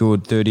 very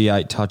good.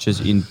 38 touches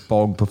in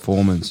bog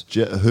performance.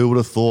 Who would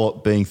have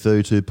thought, being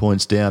 32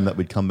 points down, that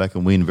we'd come back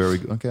and win? Very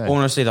good. Okay.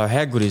 Honestly, though,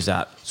 how good is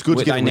that? It's good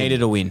to get They a win.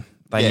 needed a win.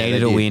 They Yeah,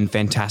 needed they a did. win.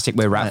 Fantastic.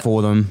 We're wrapped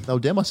for them. They were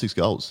down by 6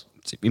 goals.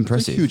 It's It's a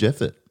impressive. huge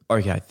effort.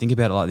 Okay, think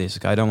about it like this.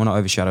 Okay, I don't want to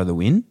overshadow the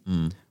win.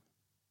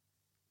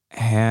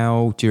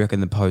 How do you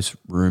reckon the post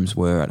rooms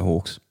were at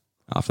Hawks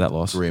after that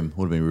loss? Grim.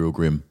 Would have been real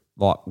grim.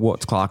 Like,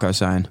 what's Clarko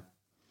saying?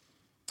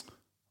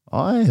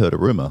 I heard a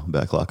rumour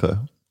about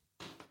Clarko.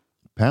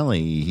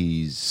 Apparently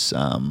he's,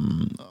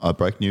 I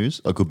break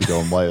news. I could be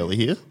going way early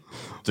here.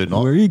 Do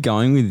not. Where are you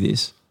going with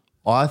this?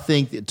 I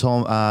think that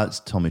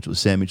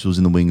Sam Mitchell's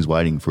in the wings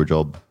waiting for a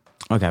job.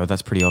 Okay, well,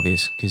 that's pretty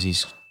obvious because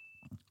he's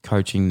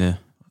coaching the...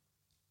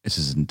 This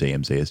isn't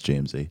DMZ, it's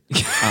GMZ.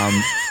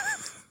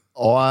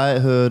 I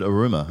heard a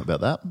rumor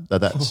about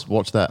that's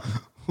watch that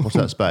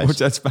space. Watch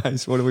that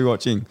space. What are we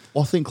watching?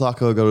 I think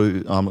Clarko got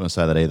to. I'm not going to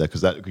say that either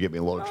because that could get me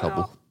in a lot of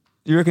trouble.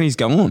 You reckon he's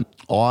going?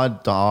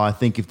 I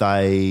think if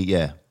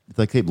they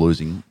keep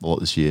losing a lot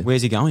this year,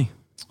 Where's he going?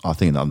 I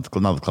think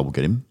another club will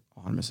get him.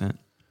 100%.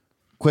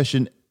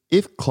 Question: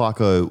 if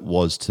Clarko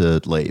was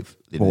to leave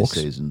in this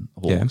season,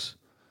 Hawks,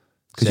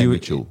 Sam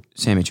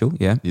Mitchell,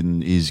 yeah.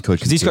 He's coaching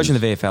because he's coaching the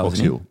VFL, Box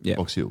isn't he? Hill. Yeah.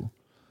 Box Hill.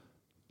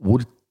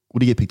 Would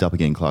he get picked up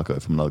again,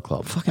 Clarko, from another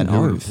club? Fucking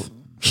oath.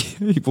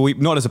 Well,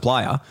 not as a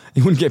player.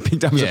 He wouldn't get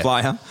picked up as a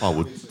player. I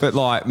would. But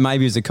like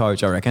maybe as a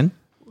coach, I reckon.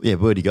 Yeah,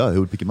 where'd he go?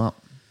 Who would pick him up?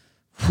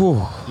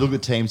 Whew. Look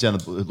at teams down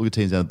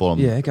the bottom.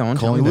 Yeah, go on.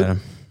 Tell me about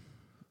him.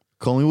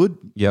 Collingwood.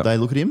 Yep. They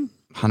look at him.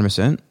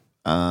 100%.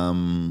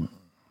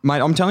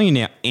 Mate, I'm telling you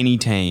now, any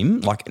team,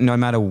 like no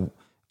matter,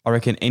 I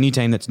reckon any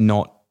team that's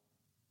not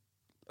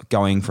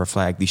going for a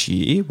flag this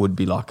year would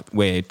be like,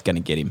 we're going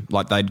to get him.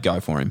 Like they'd go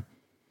for him.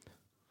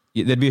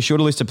 Yeah, there'd be a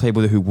shorter list of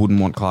people who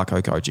wouldn't want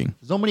Clarko coaching.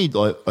 There's not many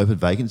open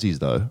vacancies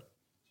though.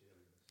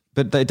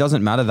 But it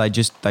doesn't matter. They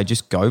just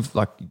go,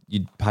 like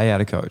you'd pay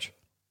out a coach.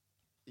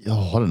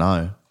 Oh, I don't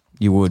know.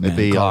 You would, man. It'd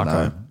be,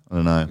 Clarko. I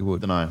don't know. You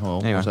would. Don't know. Oh,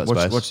 Anyway,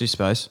 watch watch this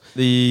space.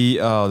 The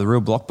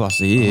real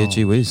blockbuster here,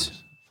 gee whiz.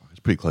 It's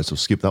pretty close. We'll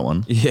skip that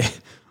one. Yeah.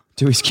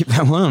 Do we skip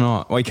that one or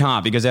not? We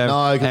can't because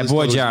our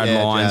boy Jared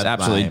Lyons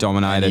absolutely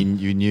dominated. And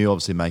you knew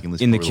obviously making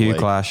this in the Q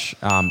clash.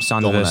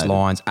 Suns versus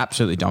Lions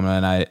absolutely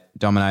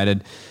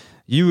dominated.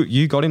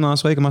 You got him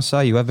last week, I must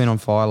say. You have been on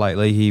fire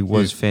lately. He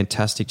was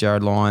fantastic,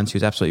 Jared Lyons. He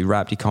was absolutely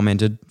wrapped. He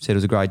commented, said it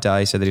was a great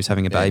day, said that he was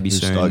having a baby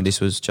soon. Stoked.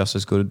 This was just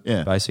as good,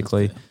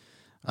 basically.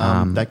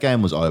 That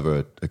game was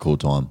over at cool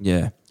time.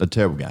 Yeah. A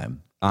terrible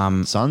game.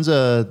 Suns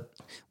are...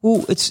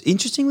 Well, it's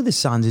interesting with the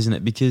Suns, isn't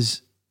it?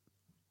 Because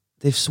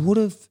they've sort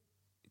of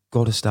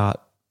got to start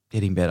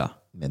getting better.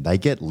 Man, they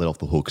get let off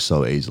the hook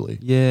so easily.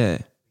 Yeah.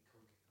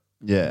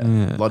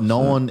 Yeah. Like no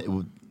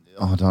one...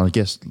 I don't know, I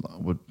guess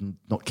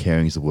not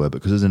caring is the word,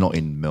 but because they're not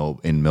in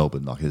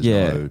Melbourne, like there's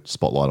no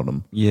spotlight on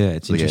them. Yeah,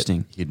 it's so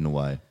interesting. Hidden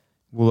away.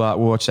 We'll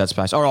watch that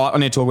space. All right, I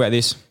need to talk about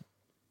this.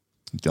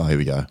 Oh, here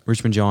we go.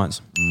 Richmond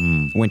Giants.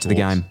 Went to the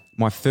game.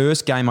 My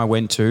first game I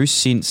went to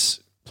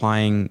since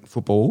playing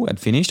football had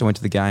finished. I went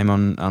to the game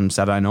on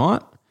Saturday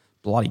night.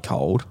 Bloody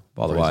cold,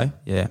 by the way.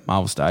 Yeah,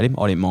 Marvel Stadium.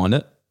 I didn't mind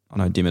it. I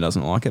know Dimmer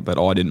doesn't like it,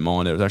 but I didn't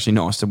mind it. It was actually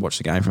nice to watch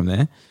the game from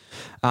there.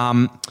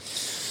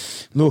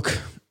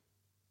 Look,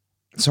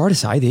 sorry to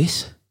say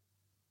this,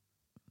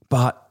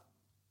 but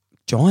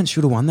Giants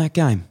should have won that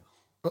game.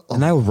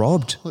 And they were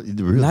robbed.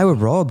 Really? They were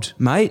robbed,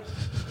 mate.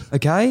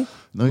 Okay?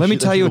 Let me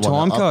tell you a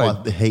time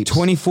code.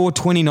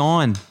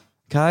 24:29.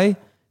 Okay?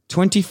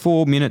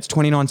 24 minutes,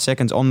 29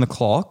 seconds on the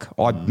clock.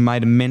 I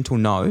made a mental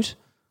note.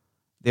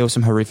 There were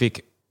some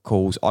horrific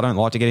calls. I don't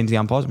like to get into the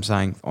umpires. I'm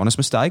saying honest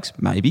mistakes,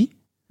 maybe,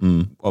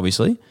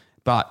 obviously.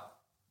 But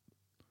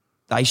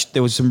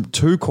there was some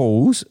two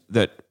calls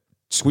that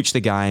switched the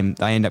game.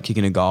 They end up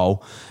kicking a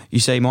goal. You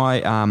see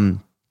our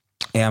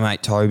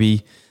mate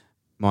Toby,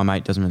 my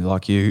mate doesn't really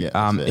like you.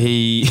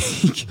 He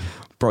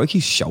broke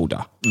his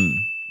shoulder.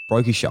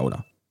 Broke his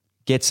shoulder.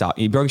 Gets up.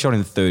 He broke his shoulder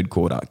in the third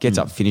quarter. Gets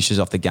up, finishes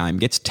off the game.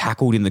 Gets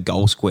tackled in the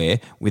goal square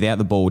without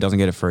the ball. Doesn't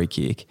get a free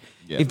kick.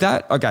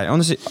 Yeah.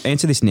 Honestly,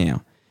 answer this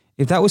now.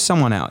 If that was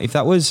someone else, if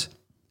that was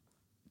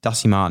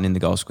Dusty Martin in the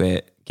goal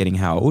square getting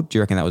held, do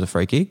you reckon that was a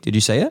free kick? Did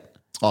you see it?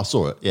 I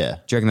saw it, yeah.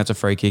 Do you reckon that's a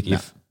free kick?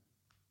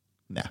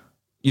 Nah.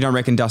 You don't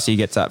reckon Dusty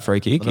gets that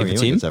free kick if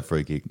it's him? Gets that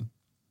free kick.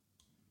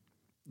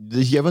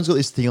 Everyone's got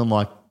this thing on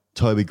like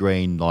Toby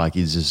Green, like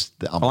is just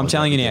the umpire. I'm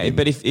telling you now,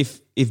 but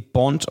if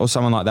Bont or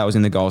someone like that was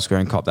in the goal square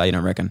and copped that, you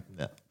don't reckon?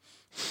 Yeah.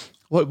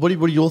 What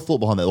are your thought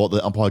behind that? What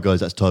the umpire goes,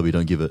 that's Toby,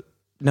 don't give it.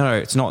 No,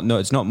 it's not. No,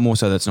 it's not more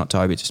so that it's not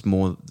Toby. It's just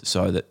more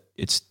so that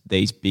it's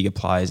these bigger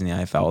players in the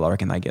AFL. I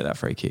reckon they get that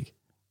free kick.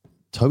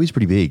 Toby's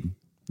pretty big.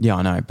 Yeah,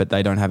 I know, but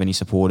they don't have any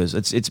supporters.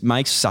 It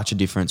makes such a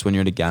difference when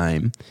you're at a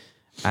game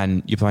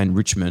and you're playing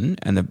Richmond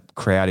and the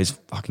crowd is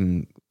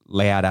fucking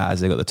loud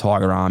as. They've got the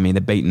Tiger Army,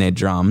 they're beating their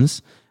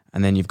drums,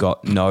 and then you've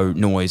got no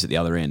noise at the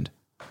other end.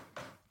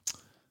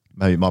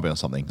 Maybe it might be on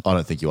something. I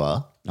don't think you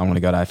are. I want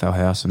to go to AFL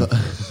House and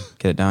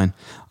get it done.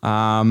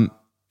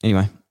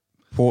 Anyway,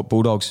 Port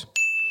Bulldogs.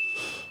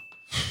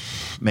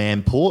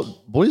 Man, Port,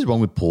 what is wrong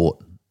with Port?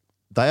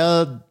 They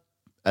are,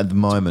 at the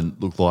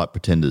moment, look like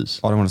pretenders.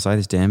 I don't want to say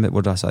this, Dan, but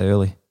what did I say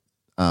early?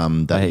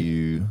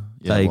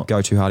 They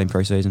go too hard in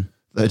pre-season.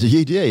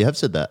 Yeah, you have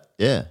said that.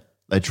 Yeah.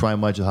 They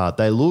train way too hard.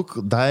 They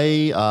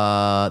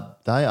are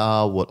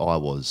what I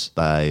was.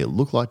 They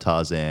look like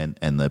Tarzan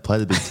and they play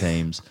the big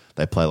teams.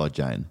 They play like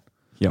Jane.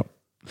 Yep.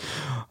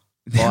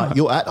 But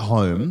you're at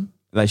home.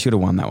 They should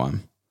have won that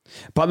one.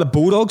 But the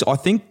Bulldogs, I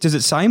think, does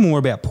it say more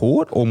about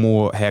Port or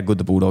more how good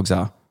the Bulldogs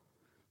are?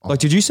 Like,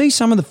 did you see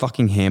some of the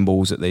fucking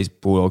handballs that these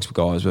Bulldogs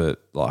guys were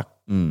like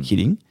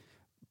hitting?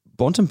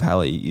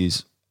 Bontempelli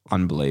is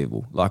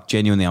unbelievable, like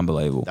genuinely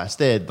unbelievable. That's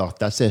their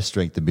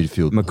strength in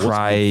midfield.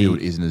 McRae midfield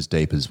isn't as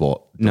deep as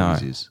what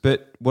Doggies is.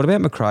 But what about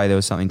McRae? There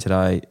was something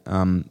today.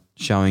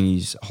 showing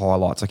his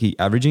highlights. Like he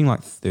averaging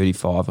like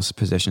 35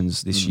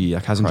 possessions this year.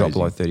 Like hasn't dropped Crazy.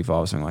 below 35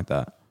 or something like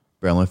that.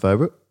 Brownlow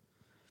favourite?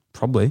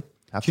 Probably.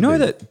 Have Do you know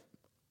to be. that?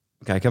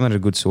 Okay, coming at a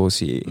good source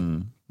here.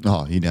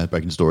 Oh, you know,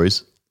 breaking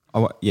stories.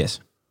 Oh, yes.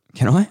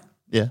 Can I?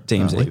 Yeah.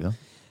 DMZ. No, leave it.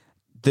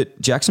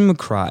 That Jackson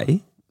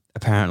McRae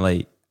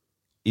apparently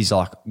is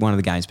like one of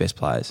the game's best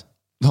players.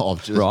 Oh,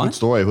 just Right? good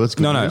story. Well, that's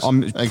good No, news.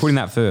 I'm Thanks. putting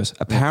that first.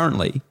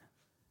 Apparently,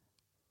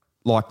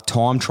 like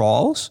time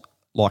trials,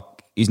 like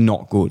is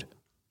not good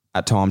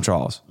at time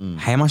trials.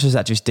 How much does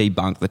that just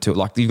debunk the two?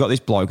 Like you've got this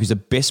bloke who's the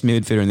best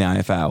midfielder in the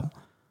AFL,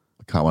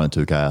 Can't run a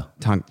 2K.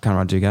 can't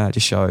run 2K. It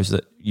just shows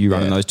that you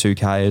running Yeah. those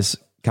 2Ks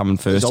coming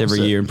first every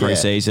opposite. year in Yeah.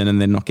 preseason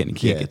and then not getting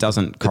kicked. It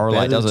doesn't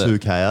correlate, the does better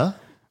it? the 2K,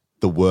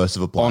 the worse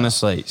of a player.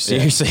 Honestly,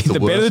 seriously, the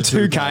better the worse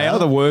 2K,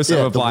 the worse of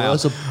a player.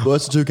 The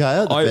worse the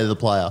 2K, the better the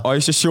player. I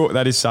should short.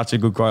 That is such a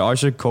good quote. I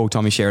should call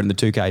Tommy Sheridan the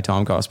 2K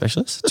time trial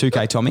specialist.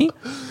 2K Tommy.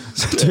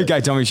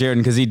 2K Tommy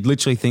Sheridan, because he'd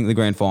literally think the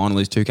grand final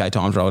is 2K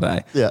time trial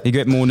day. Yeah. He'd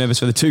get more nervous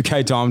for the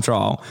 2K time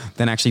trial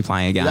than actually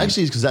playing a game. It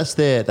actually is because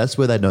that's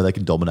where they know they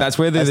can dominate. That's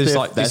where they're just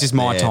like, this is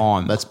my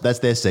time. That's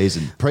their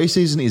season.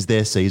 Preseason is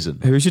their season.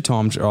 Who's your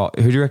time trial?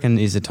 Who do you reckon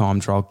is the time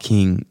trial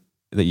king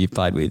that you've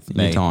played with in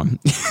your Me. time?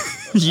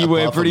 You were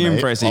Apart from pretty me,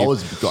 impressive.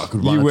 I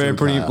could run you a were 2K.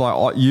 pretty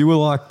like you were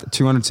like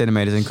 200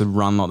 centimeters and could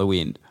run like the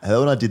wind.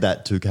 How when I did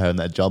that 2K on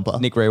that jumper,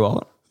 Nick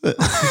Rewalt.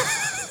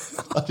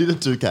 I did a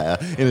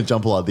 2K in a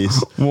jumper like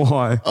this.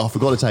 Why? I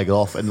forgot to take it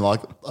off, and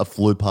like I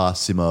flew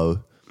past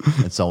Simo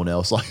and someone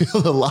else. Like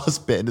the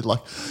last bend, and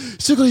like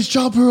still got his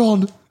jumper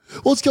on.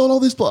 What's going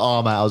on this play?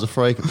 Oh mate, I was a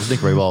freak. It was Nick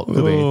Rewalt.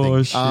 Could be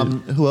anything.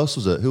 shit. Who else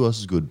was it? Who else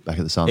was good back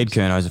at the Suns? Ed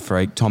Kerno's a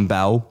freak. Tom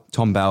Bell,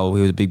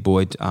 he was a big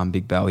boy.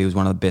 Big Bell, he was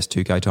one of the best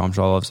 2K time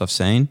trials I've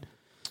seen.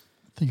 I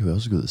think who else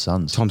was good at the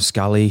Suns? Tom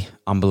Scully,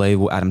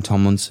 unbelievable. Adam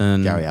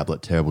Tomlinson. Gary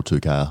Ablett, terrible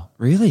 2K.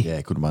 Really?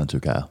 Yeah, couldn't run a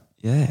 2K.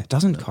 Yeah, it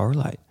doesn't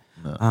correlate.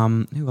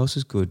 Who else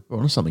is good? We're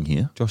on to something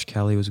here. Josh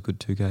Kelly was a good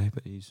 2K,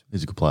 but he's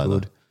He's a good player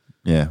Good.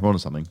 though. Yeah, we're on to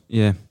something.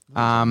 yeah.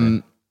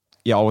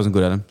 Yeah, I wasn't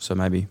good at him, so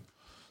maybe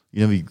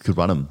You never could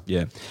run him.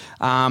 yeah.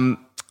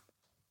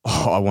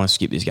 I want to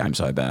skip this game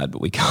so bad,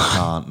 but we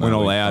can't. No, We're not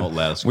we're allowed. not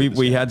allowed to skip we this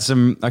we game. had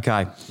some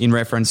in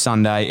reference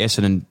Sunday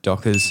Essendon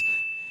Dockers.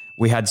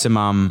 We had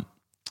some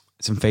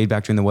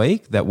feedback during the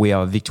week that we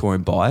are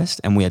Victorian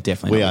biased, and we are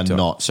definitely We not are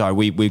Victorian. not. So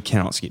we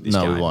cannot skip this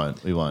No, game. we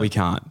won't. We won't. We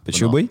can't. But We're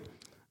should not. we?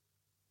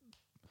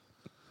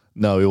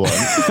 No, we won't.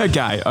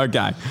 Okay.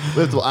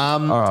 We have to- All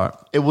right.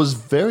 It was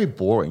very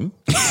boring.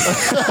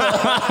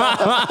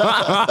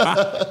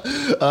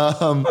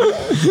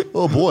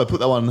 Oh boy, I put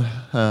that one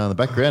in the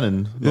background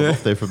and got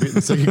off there for a bit in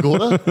the second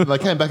quarter. And I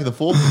came back in the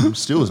fourth and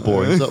still was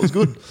boring, so that was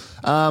good.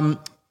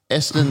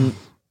 Essendon,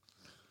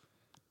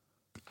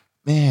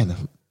 man,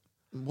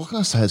 what can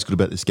I say that's good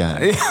about this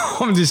game?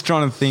 I'm just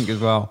trying to think as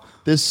well.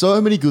 There's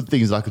so many good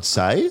things I could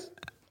say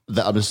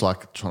that I'm just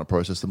like trying to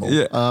process them all.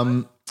 Yeah.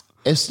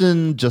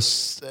 Essendon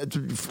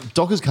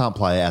Dockers can't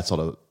play outside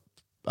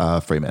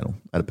of Fremantle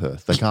out of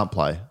Perth. They can't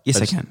play. Yes,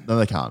 they just- can. No,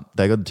 they can't.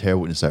 They got a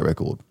terrible interstate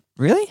record.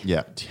 Really?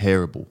 Yeah,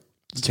 terrible.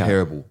 It's Okay.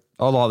 terrible.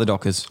 I like the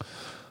Dockers.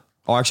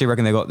 I actually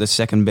reckon they got the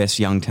second best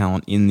young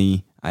talent in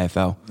the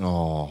AFL.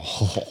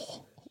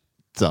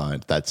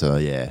 Don't. That's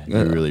yeah.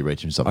 You're really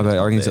reaching something. I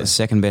reckon it's there. the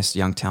second best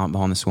young talent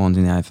behind the Swans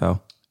in the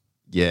AFL.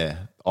 Yeah,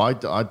 I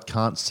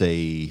can't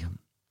see.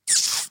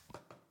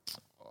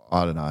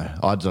 I don't know.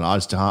 I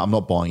just I'm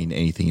not buying in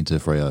anything into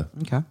Freo.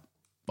 Okay.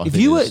 I If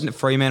think you were there's- in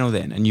Fremantle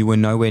then and you were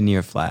nowhere near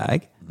a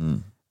flag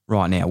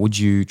right now, would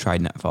you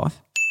trade Nat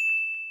Fife?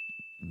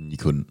 you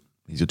couldn't.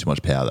 He's got too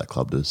much power that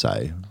club to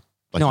say.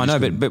 Like, No, you I know,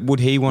 just couldn't. but would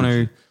he want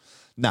to?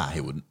 Nah,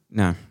 he wouldn't.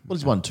 No. What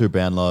has he won? 2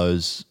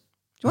 Brownlows.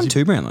 He won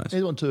 2 Brownlows.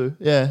 He's won 2.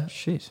 Yeah.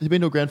 Shit. Has he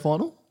been to a grand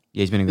final?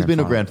 Yeah, he's been in He's been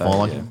to a grand final.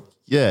 Like, yeah.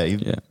 yeah,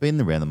 you've Yeah. been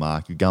around the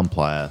mark. You're a gun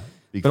player.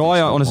 Big But fish I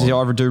to honestly,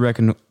 pond. I do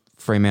reckon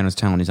Fremantle's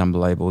talent is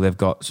unbelievable. They've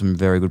got some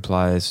very good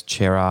players: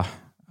 Chera,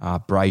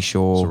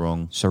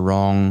 Brayshaw,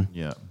 Sarong.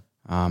 Yeah.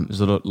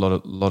 There's a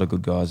lot of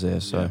good guys there.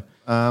 So,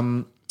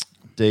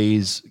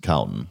 D's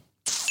Carlton.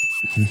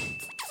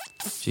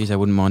 geez, I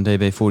wouldn't mind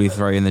DB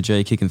 43 and the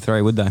G kicking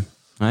 3, would they?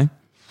 Hey,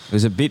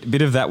 there's a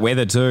bit of that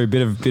weather too.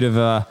 Bit of bit of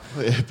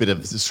bit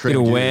of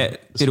scream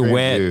wet,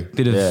 view.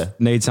 bit of Yeah.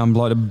 need some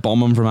bloke to bomb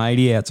them from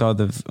 80 outside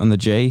on the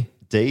G.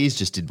 D's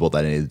just did what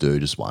they needed to do.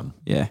 Just one.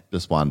 Yeah.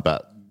 Just one.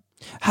 But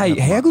Hey,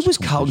 how much good was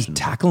Carlton's competition.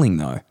 tackling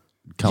though? Did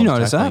you Carlton's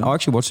notice that? tackling? I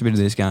actually watched a bit of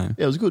this game.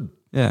 yeah, it was good.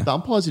 Yeah. The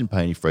umpires didn't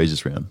pay any frees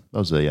this round. That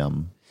was a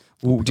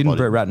Well, didn't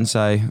Brett Ratton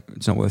say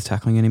it's not worth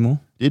tackling anymore?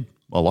 did.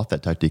 I like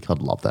that tactic. I'd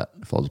love that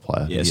if I was a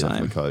player. Yeah, Hear that from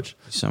same. a coach.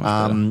 So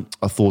much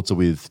Our thoughts are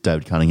with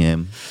David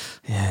Cunningham.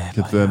 Yeah,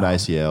 Confirmed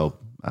ACL.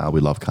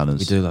 We love Cunners.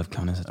 we do love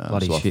Cunners. It's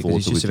bloody so I shit thought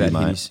because he's so just with you,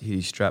 about mate. hit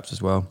his straps as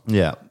well.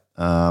 Yeah.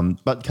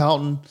 But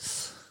Carlton,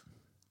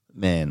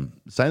 man,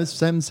 same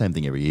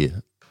thing every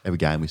year. Every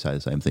game we say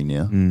the same thing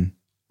now.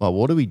 Like,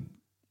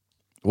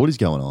 what is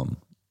going on?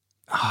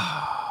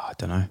 I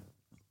don't know.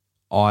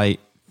 I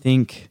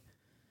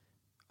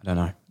don't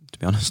know, to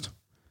be honest.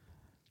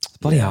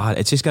 bloody hard.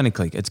 It's just going to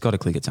click. It's got to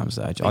click at some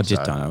stage. I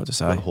just so. don't know what to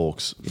say. Got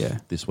Hawks Yeah.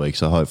 this week,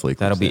 so hopefully it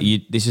That'll clicks be.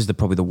 then. This is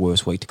probably the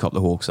worst week to cop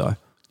the Hawks, though.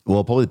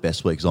 Well, probably the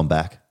best week is I'm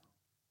back.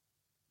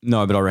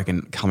 No, but I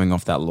reckon coming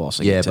off that loss.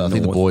 Yeah, against but I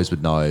think the North- boys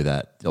would know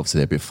that obviously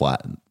they're a bit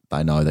flat. And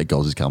they know that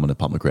goals is coming to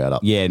pump the crowd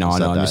up. Yeah, no, on I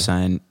know. I'm Saturday. just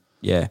saying.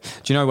 Yeah.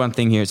 Do you know one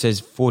thing here? It says,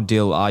 for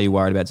Dill, are you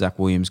worried about Zach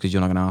Williams? Because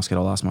you're not going to ask it.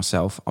 I'll ask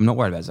myself. I'm not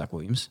worried about Zach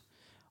Williams.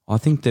 I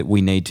think that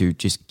we need to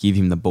just give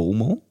him the ball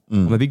more.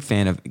 I'm a big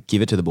fan of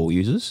give it to the ball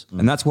users.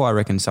 And that's why I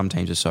reckon some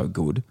teams are so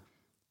good,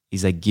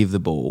 is they give the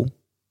ball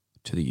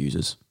to the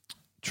users.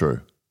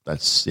 True.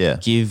 That's, yeah.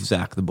 Give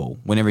Zach the ball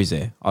whenever he's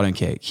there. I don't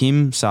care.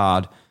 Kim,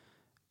 Sard,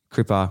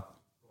 Cripper,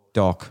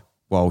 Doc,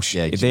 Walsh.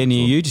 Yeah, if just they're give it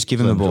near to you, them. just give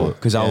them Let the them do ball it.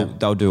 because Yeah.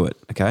 they'll do it.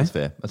 Okay, That's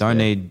fair. That's don't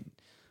fair. need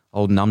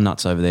old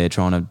numbnuts over there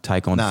trying to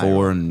take on No.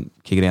 4 and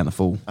kick it out in the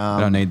full.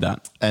 I don't need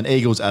that. And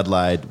Eagles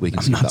Adelaide, we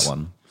can skip nuts. that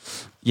one.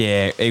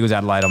 Yeah, Eagles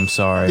Adelaide. I'm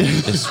sorry.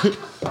 Just,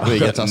 We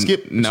get to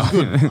skip. no,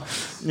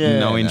 Yeah,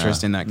 no nah.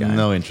 interest in that game.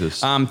 No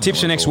interest.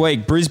 Tips for next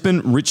week: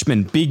 Brisbane,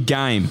 Richmond, big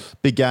game.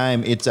 Big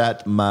game. It's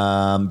at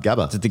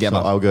Gabba. It's at the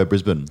Gabba. So I'll go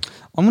Brisbane.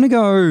 I'm gonna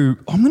go.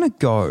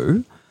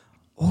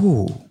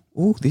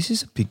 Oh, this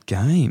is a big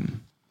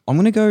game. I'm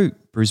gonna go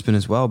Brisbane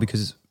as well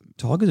because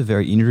Tigers are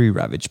very injury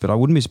ravaged, but I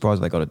wouldn't be surprised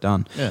if they got it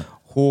done. Yeah.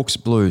 Hawks,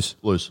 Blues.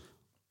 Blues.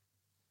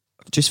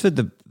 Just for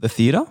the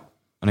theatre,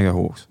 I'm gonna go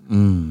Hawks.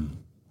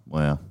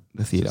 Wow.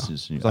 The theatre.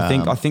 This is- So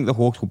I think the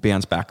Hawks will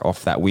bounce back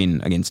off that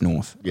win against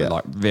North. Yeah.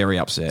 Like very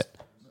upset.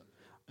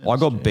 I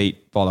got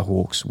beat by the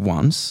Hawks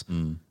once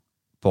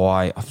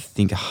by I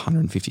think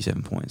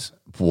 157 points.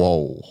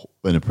 Whoa.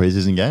 In a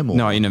preseason game? Or?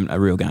 No, in a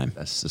real game.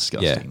 That's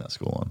disgusting, Yeah. that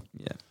scoreline.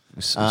 Yeah, it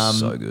was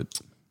so good.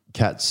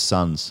 Cats,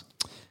 Suns.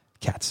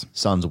 Cats.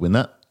 Suns will win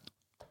that.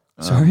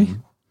 Sorry,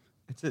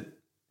 it's a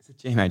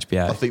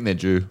GMHBA. I think they're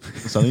due.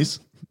 Sunnies.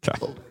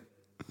 Okay.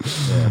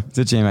 It's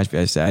a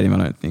GMHBA stadium. I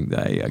don't think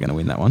they are going to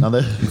win that one. No, they-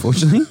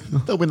 unfortunately.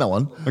 They'll win that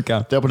one.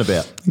 Okay. They're up and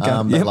about.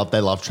 Okay.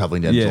 They love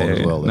travelling down to Geelong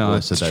as well. They've no,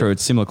 always it's said true. that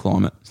It's similar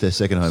climate. It's their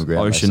second home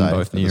ground. Ocean they say,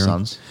 both for the near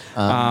 'em. Suns.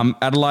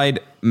 Adelaide,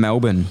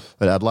 Melbourne.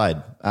 But Adelaide.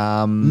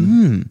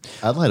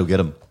 Adelaide will get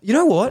them. You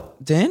know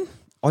what, Dan?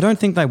 I don't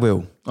think they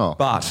will. Oh.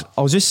 But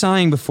I was just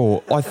saying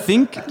before, I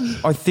think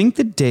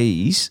the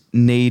D's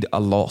need a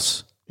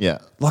loss. Yeah.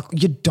 Like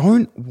you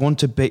don't want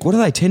to be. What are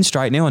they? 10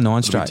 straight now or 9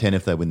 It'll be straight? 10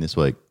 if they win this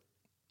week.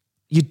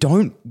 You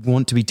don't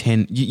want to be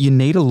 10. You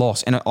need a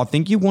loss, and I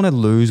think you want to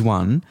lose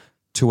one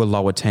to a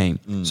lower team.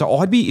 So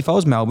I'd be, if I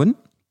was Melbourne,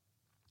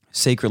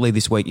 secretly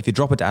this week, if you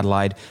drop it to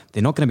Adelaide,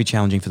 they're not going to be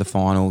challenging for the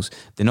finals.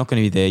 They're not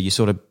going to be there. You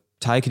sort of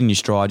take it in your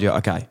stride. You're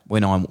okay. We're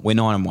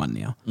 9-1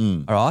 now.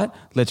 All right,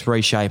 let's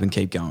reshape and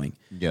keep going.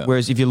 Yeah.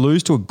 Whereas if you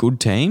lose to a good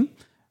team,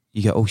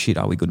 you go, oh shit,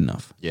 are we good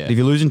enough? Yeah. But if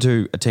you're losing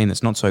to a team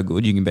that's not so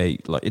good, you can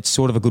be like, it's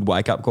sort of a good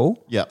wake up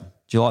call. Yeah. Do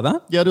you like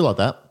that? Yeah, I do like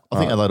that. I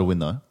think Adelaide will win,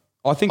 though.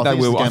 I think I they think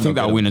it's will. the I game think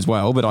they'll they'll get win them. as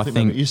well, but I think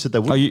think they- you said they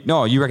would.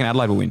 you reckon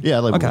Adelaide will win? Yeah,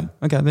 Adelaide will okay. win.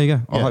 Okay, there you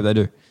go. I Yeah. hope they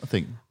do. I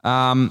think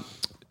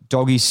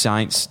Doggies,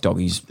 Saints,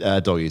 Doggies.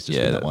 Doggies just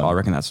win that one. I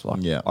reckon that's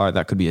like. Yeah. All right,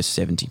 that could be a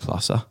 70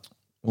 pluser.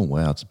 Oh,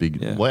 wow. It's a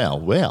big. Yeah. Wow.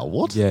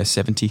 What? Yeah,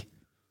 70.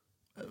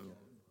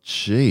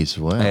 Jeez.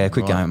 Wow. Yeah,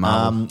 quick game at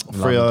Marvel. Love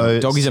Freo.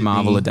 it. Doggies at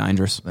Marvel are Sydney.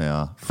 dangerous. They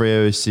are.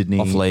 Freo, Sydney.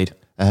 Off lead.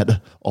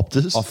 At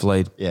Optus. Off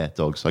lead. Yeah,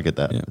 dogs. I get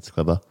that. Yeah. That's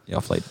clever. Yeah,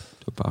 off lead.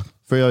 Dog Park.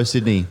 Freo,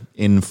 Sydney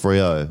in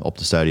Freo,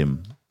 Optus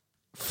Stadium.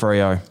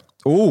 Freo.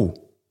 Ooh,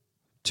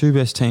 2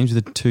 best teams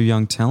with a 2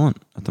 young talent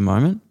at the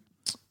moment.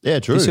 Yeah,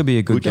 true. This will be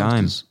a good game.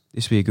 youngsters.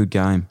 This will be a good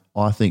game.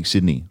 I think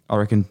Sydney. I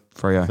reckon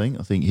Freo.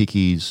 I think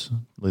Hickey's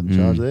leading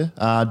charge there.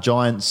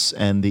 Giants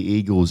and the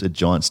Eagles at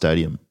Giant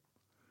Stadium.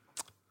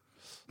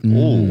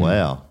 Oh,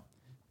 wow.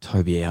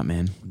 Toby out,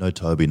 man. No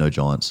Toby, no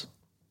Giants.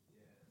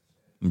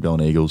 I'm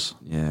going Eagles.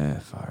 Yeah,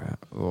 far out.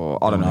 Oh,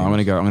 I don't know.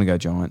 I'm gonna go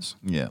Giants.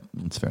 Yeah,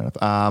 that's fair enough.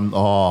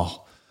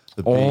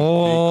 The big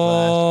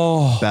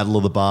Oh, clash. Battle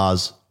of the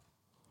Bars.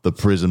 The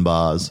prison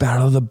bars.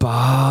 Battle of the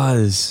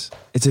Bars.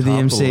 It's at the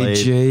Can't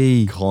MCG.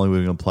 believe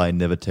Collingwood are going to play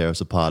Never Tear Us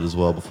Apart as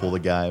well before the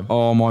game.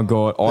 Oh my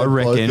god! I They're both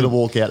reckon going to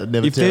walk out and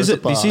Never if Tear there's Us a,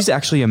 Apart. this is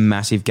actually a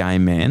massive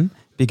game, man.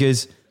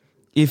 Because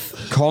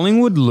if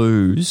Collingwood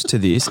lose to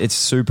this, it's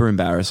super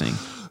embarrassing.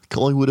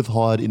 Collingwood have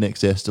hired In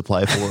Excess to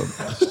play for them.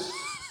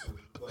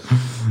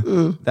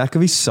 That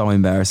could be so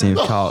embarrassing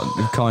if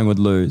Collingwood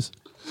lose.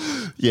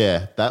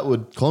 Yeah, that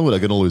would. Collingwood are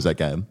going to lose that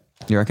game.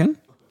 You reckon?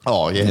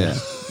 Oh yeah,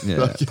 Yeah.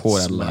 They'll get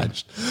Port Adelaide.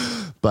 smashed.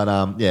 But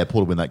Port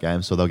will win that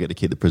game, so they'll get to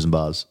keep the prison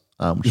bars,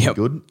 which is Yep.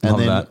 good. And Love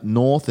then that.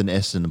 North and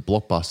Essendon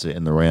blockbuster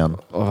in the round.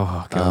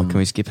 Oh god, can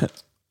we skip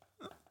it?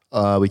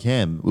 We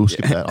can. We'll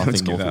skip that. I Let's think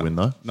skip North will that. win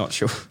though. Not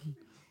sure.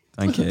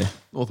 Don't care.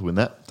 North will win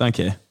that. Don't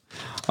care.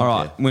 All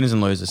right, winners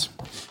and losers.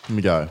 Here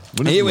we go.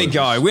 Winners Here and we losers.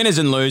 go. Winners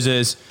and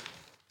losers.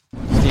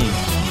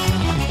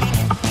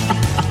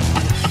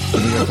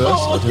 You go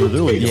first. I tend to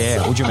do it.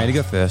 Yeah. Would you want me to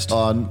go first?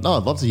 No,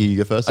 I'd love to hear you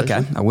go first. Okay,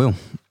 actually. I will.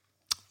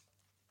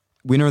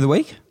 Winner of the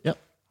week? Yep.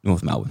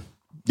 North Melbourne.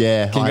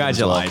 Yeah.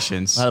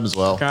 Congratulations. I had him as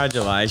well.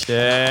 Congratulations.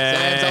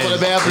 Sam's up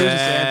and about. Producer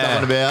Sam's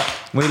up and about.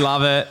 We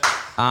love it.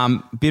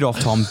 Bit off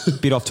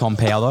Tom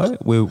Powell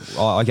though.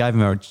 I gave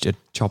him a I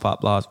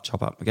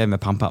gave him a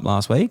pump up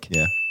last week.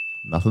 Yeah.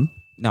 Nothing?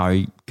 No,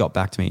 he got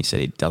back to me. He said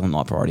he doesn't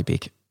like priority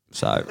pick.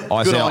 So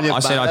I Good said on you,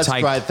 I'd mate. That's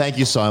take great. Thank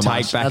you so much.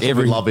 Take back That's why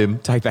we love him.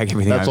 Take back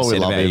everything That's I've why we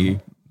said love about him. you.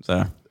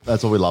 So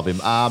That's why we love him.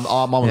 Mine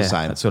was the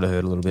same. That sort of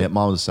hurt a little bit. Yeah,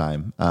 mine was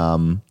the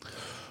same.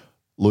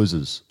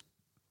 Losers.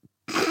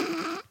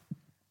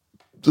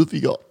 What have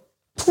you got?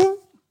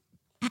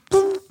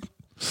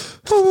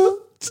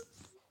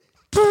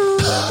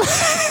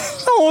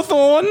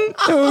 Hawthorn.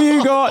 Who have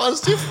you got?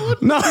 Mine's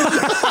different. No.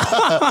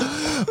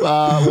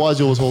 Why is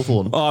yours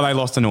Hawthorn? Oh, they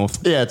lost to North.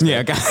 Yeah, it's Yeah,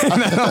 okay.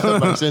 that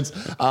makes sense.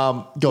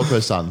 Gold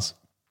Coast Suns.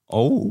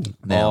 Oh,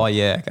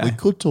 yeah, We okay.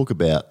 could talk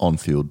about on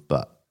field,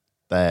 but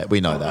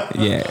we know that.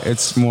 Yeah,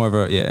 it's more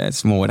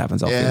what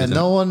happens off Yeah, field, isn't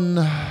no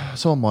one.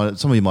 Some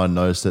of you might have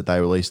noticed that they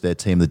released their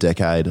team of the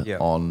decade Yeah.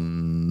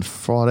 on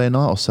Friday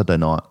night or Saturday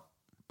night.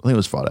 I think it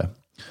was Friday.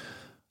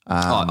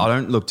 I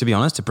don't look, to be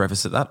honest, to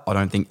preface it that I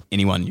don't think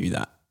anyone knew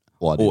that.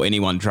 Well, I did. Or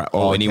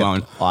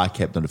anyone I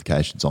kept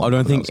notifications on. I don't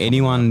when think was coming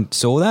anyone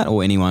saw that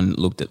or anyone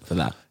looked at for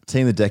that. out.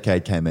 Team of the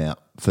decade came out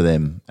for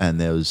them,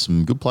 and there was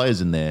some good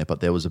players in there,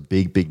 but there was a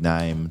big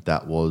name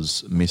that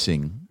was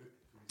missing.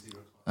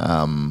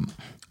 The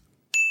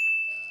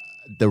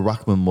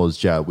ruckman was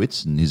Jared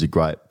Whitson. He's a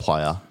great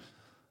player,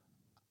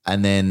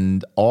 and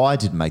then I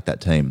didn't make that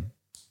team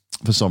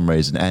for some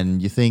reason.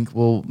 And you think,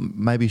 well,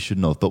 maybe you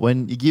shouldn't have. But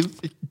when you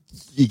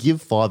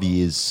give 5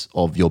 years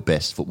of your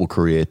best football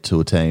career to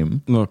a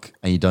team, Look,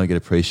 and you don't get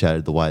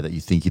appreciated the way that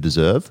you think you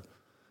deserve,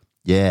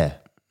 yeah,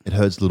 it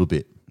hurts a little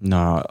bit.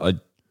 no, I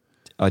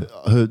I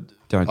heard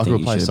don't I think could you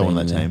replace should someone on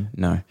have that been team.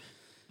 there. No.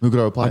 Who could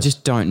I replace? I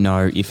just don't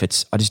know if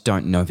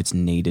it's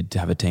needed to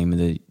have a team of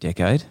the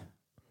decade.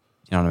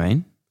 You know what I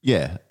mean?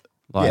 yeah,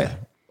 Like- yeah.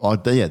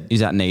 Yeah, Is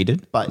that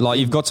needed? But- like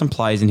you've got some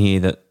players in here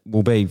that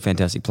will be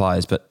fantastic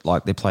players, but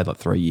like they played like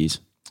 3 years.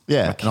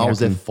 yeah. Like, And I how was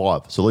there can- for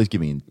 5, so at least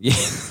give me. Yeah.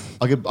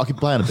 I could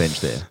play on a bench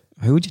there.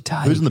 Who would you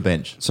take? Who's on the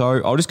bench?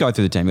 So I'll just go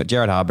through the team. We've got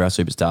Jared Harbour, our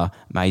superstar,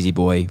 Maisie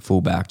Boy,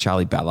 fullback,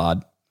 Charlie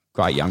Ballard,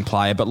 great young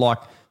player. But like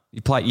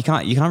you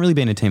can't really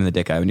be in a team of the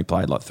decade when you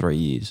played like 3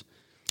 years.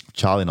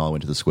 Charlie and I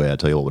went to the square. I'll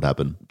tell you what would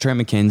happen. Trent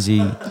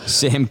McKenzie,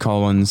 Sam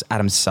Collins,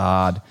 Adam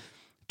Sard,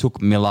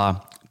 Took Miller,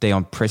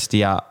 Dion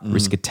Prestia,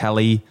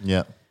 Riscatelli,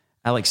 Yeah.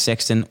 Alex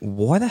Sexton.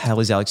 Why the hell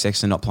is Alex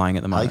Sexton not playing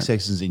at the moment? Alex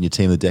Sexton's in your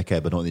team of the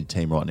decade, but not in your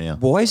team right now.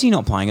 Why is he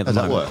not playing at the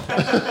How does moment?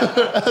 that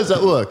work? How does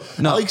that work?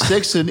 No. Alex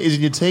Sexton is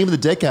in your team of the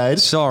decade.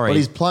 Sorry. But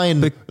he's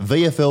playing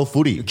VFL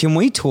footy. Can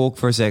we talk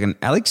for a second?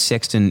 Alex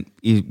Sexton,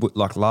 is,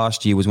 like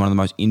last year, was one of the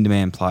most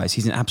in-demand players.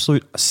 He's an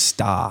absolute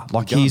star.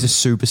 Like he's a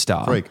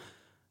superstar. Freak.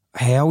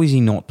 How is he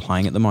not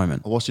playing at the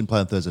moment? I watched him play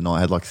on Thursday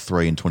night. Had like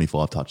 3 and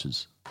 25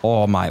 touches.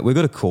 Oh, mate, we've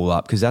got to call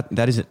up because that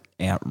is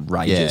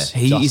outrageous. Yeah,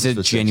 He justice is a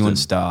for genuine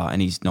Sexton. star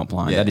and he's not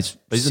playing. Yeah. That is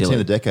But he's in the silly.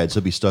 team of the decade,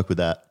 so be stoked with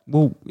that.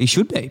 Well, he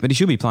should be, but he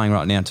should be playing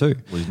right now too.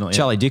 Well, he's not yet.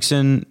 Charlie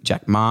Dixon,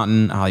 Jack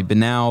Martin, Harley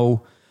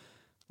Bennell,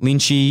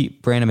 Lynchy,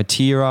 Brandon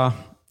Matera,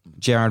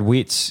 Jared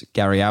Witts,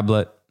 Gary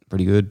Ablett,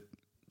 pretty good.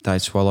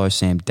 Dave Swallow,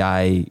 Sam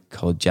Day,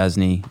 Colin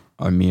Jasny,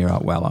 O'Meara,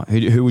 Weller. Who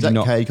would Is you that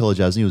not? Cade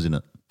Colajazny was in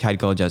it? Cade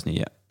Colin Jasny,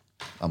 yeah.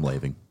 I'm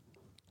leaving.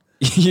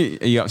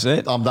 Are you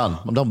upset? I'm done.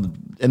 I'm done.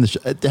 In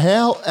the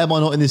how am I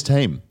not in this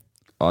team?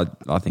 I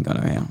think I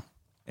know how.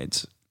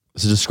 It's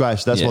It's a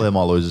disgrace. That's Yeah. why they're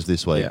my losers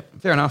this week.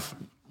 fair enough.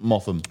 I'm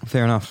off them.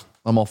 Fair enough.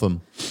 I'm off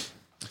them.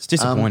 It's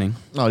disappointing.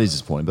 No, it is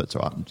disappointing, but it's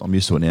all right. I'm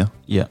used to it now.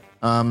 Yeah.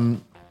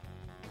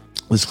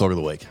 This clog of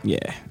the week. Yeah.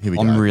 Here we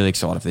I'm go. really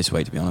excited for this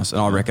week, to be honest.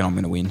 And I reckon I'm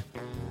going to win.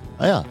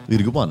 Oh, yeah. You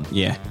did a good one.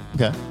 Yeah.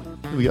 Okay.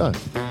 Here we go.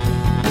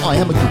 I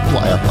am a good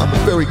player. I'm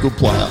a very good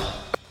player.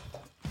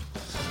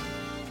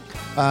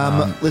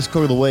 Let's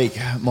clog of the week.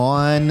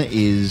 Mine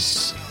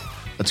is.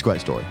 It's a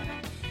great story.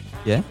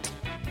 Yeah?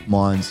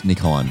 Mine's Nick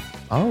Hine.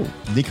 Oh.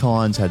 Nick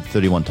Hines had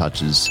 31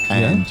 touches,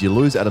 and you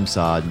lose Adam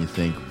Sard, and you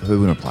think, who are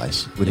we going to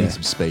replace? We need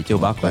some speed. Gil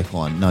coming off the Buckley. back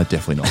line. No,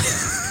 definitely not.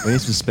 We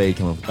need some speed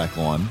coming off the back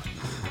line.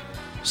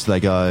 So they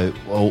go,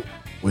 well,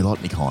 we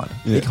like Nick Hine.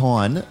 Nick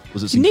Hine,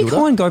 was it St Did Nick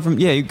Kilda? Hine go from,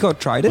 he got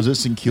traded? Was it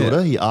St Kilda?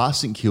 Yeah. He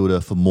asked St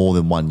Kilda for more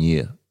than 1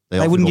 year.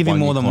 They wouldn't give him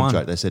more than one.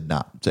 contract. They said,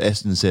 nah. So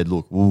Eston said,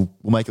 look, we'll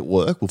make it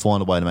work. We'll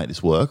find a way to make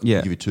this work. Yeah.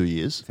 We'll give you 2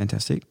 years.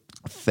 Fantastic.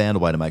 Found a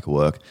way to make it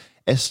work.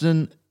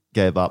 Eston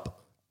gave up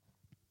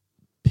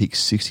picks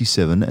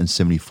 67 and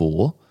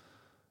 74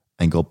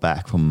 and got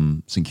back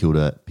from St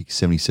Kilda pick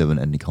 77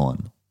 and Nick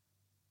Hine.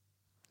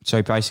 So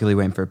he basically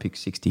went for a pick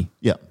 60.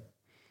 Yeah.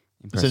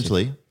 Impressive.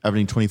 Essentially,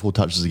 averaging 24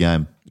 touches a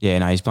game. Yeah,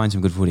 no, he's playing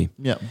some good footy.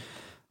 Yeah.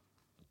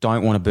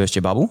 Don't want to burst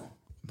your bubble,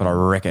 but I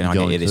reckon I'll get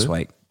Going you this to?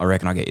 week. I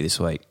reckon I'll get you this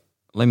week.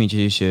 Let me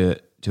introduce you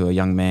to a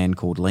young man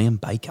called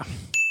Liam Baker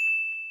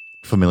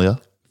Familiar?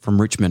 from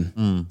Richmond.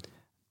 Hmm.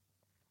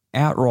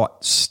 Outright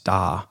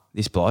star,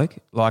 this bloke.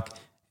 Like,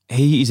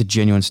 he is a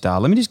genuine star.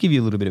 Let me just give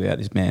you a little bit about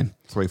this man.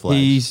 3 flags.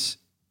 He's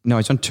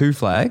on 2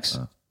 flags.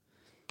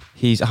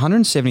 He's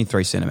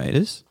 173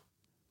 centimetres,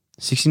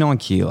 69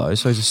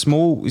 kilos. So he's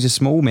a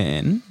small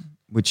man,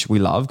 which we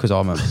love because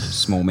I'm a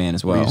small man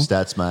as Not well. his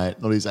stats,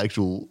 mate. Not his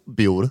actual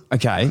build.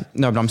 Okay,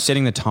 no, but I'm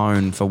setting the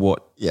tone for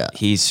what Yeah.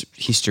 his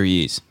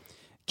history is.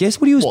 Guess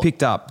what he was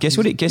picked up. Guess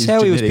his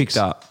how he was genetics. picked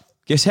up.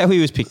 Guess how he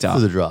was picked up. For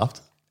the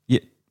draft. Yeah,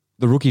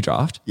 the rookie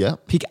draft. Yeah.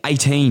 Pick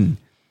 18.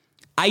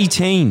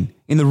 18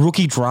 in the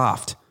rookie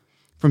draft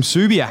from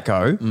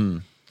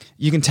Subiaco.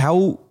 You can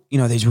tell,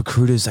 these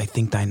recruiters, they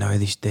think they know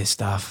their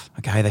stuff.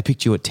 Okay, they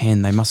picked you at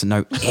 10. They mustn't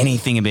know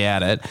anything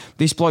about it.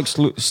 This bloke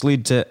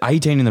slid to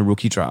 18 in the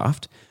rookie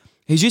draft.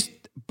 He's just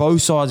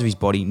both sides of his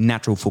body,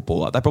 natural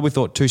footballer. They probably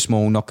thought too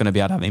small, not going to be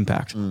able to have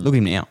impact. Look at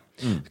him now.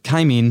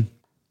 Came in,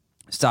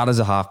 started as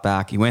a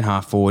half-back. He went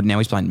half-forward. Now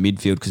he's playing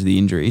midfield because of the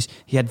injuries.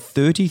 He had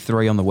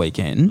 33 on the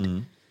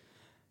weekend.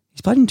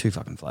 He's played in 2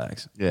 fucking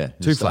flags. Yeah,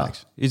 he's 2 a star.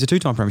 flags. He's a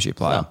 2-time premiership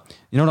player. Star.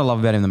 You know what I love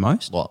about him the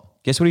most? What?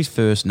 Guess what his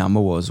first number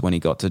was when he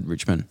got to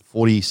Richmond?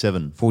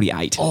 47.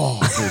 48. Oh,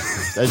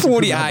 that's a good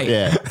 48. number.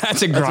 Yeah.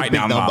 That's a That's great big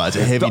number. It's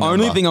a heavy the number.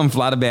 only thing I'm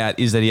flat about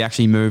is that he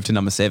actually moved to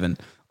number 7.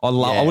 I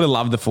would have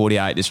loved the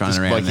 48 just running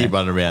around. keep there.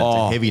 running around. It's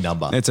a heavy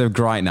number. It's a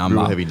great number.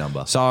 Real heavy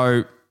number.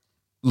 So,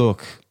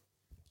 look,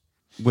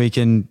 we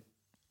can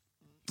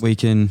Who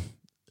do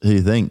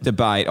you think?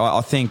 debate.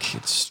 I think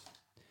it's.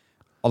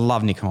 I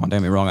love Nick Hine, don't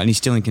get me wrong, and he's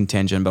still in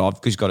contention, but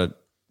I've just got to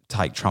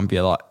take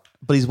Trumpia. Like,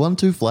 But he's won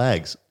 2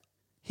 flags.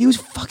 he was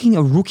fucking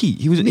a rookie.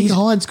 Nick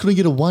Hines couldn't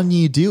get a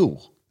 1-year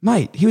deal.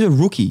 Mate, he was a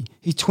rookie.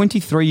 He's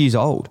 23 years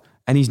old,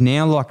 and he's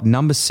now like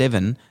number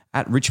 7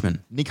 at Richmond.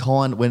 Nick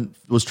Hine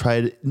was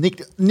traded.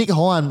 Nick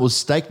Hine was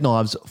steak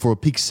knives for a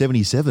pick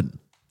 77.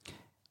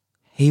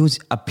 He was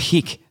a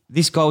pick.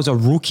 This guy was a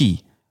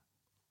rookie.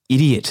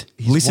 Idiot.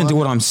 Listen to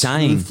won what I'm 2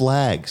 saying.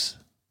 flags.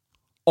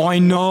 I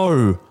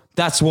know.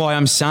 That's why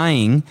I'm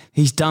saying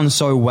he's done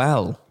so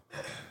well.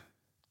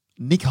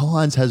 Nick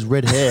Hines has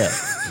red hair.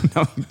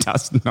 No, he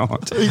does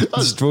not. does.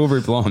 It's strawberry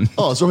blonde.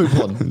 Oh, sorry,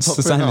 blonde. It's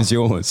the same as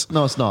yours.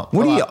 No, it's not.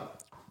 What do you...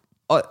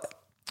 Alright.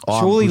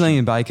 surely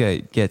I'm Liam Baker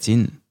gets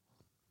in.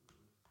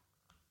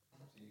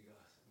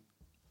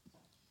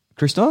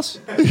 Christos?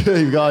 Here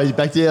you go. He's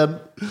back down.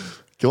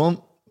 Go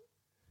on.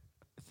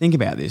 Think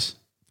about this.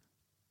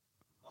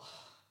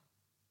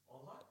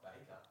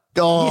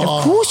 Oh,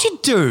 Of course you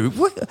do.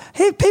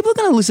 Hey, people are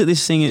going to listen to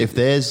this thing. if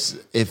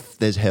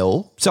there's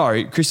hell,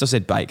 Sorry, Christos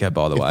said Baker,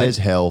 by the way. there's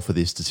hell for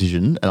this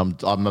decision, and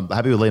I'm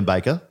happy with Liam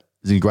Baker.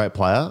 He's a great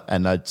player,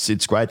 and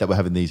it's great that we're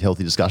having these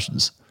healthy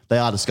discussions. They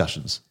are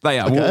discussions. They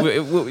are. Okay?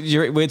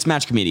 It's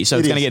match committee, so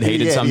it's It going to is. get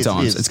heated Yeah, it is.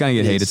 sometimes. It is. It's going to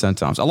get It heated is.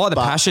 sometimes. I like the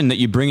But passion that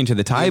you bring into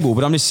the table,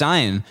 but I'm just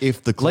saying,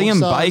 if the Liam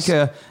Clogsars-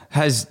 Baker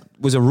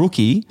was a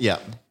rookie, Yeah.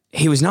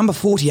 he was number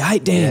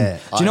 48, Dan. Yeah,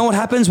 Do you know what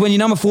happens when you're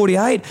number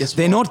 48? Guess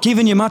They're what? not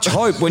giving you much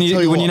hope when Tell you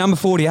you're what. number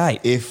 48.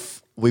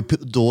 If we put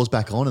the doors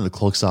back on and the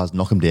Clogsars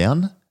knock them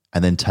down,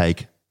 and then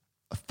take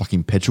a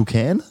fucking petrol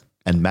can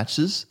and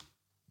matches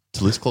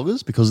to list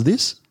cloggers because of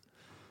this,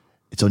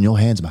 it's on your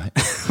hands, mate.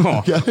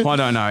 Oh, I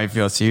don't know if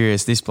you're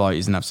serious. This bloke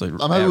is an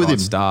absolute I'm happy with him.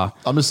 star.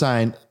 I'm just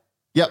saying,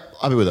 yep,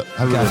 happy with it.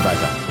 Happy with Liam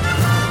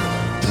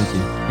Baker. Thank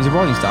you. He's a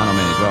rising star on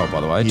as well,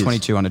 by the way. He is.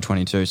 22 under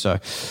 22. So I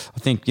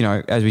think,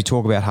 as we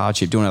talk about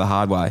hardship, doing it the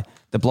hard way,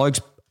 the bloke's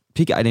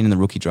pick 18 in the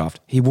rookie draft.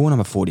 He wore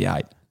number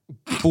 48.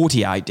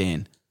 48,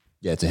 Dan.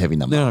 Yeah, it's a heavy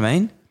number. You know what I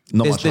mean?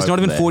 Not there's much there's hope not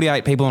even there.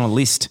 48 people on a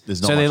list.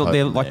 There's not so much they're, hope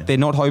they're from like there. they're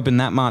not hoping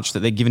that much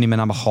that they're giving him a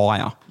number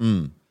higher.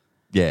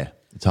 Yeah,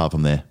 it's hard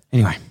from there.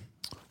 Anyway,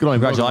 Good on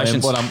you.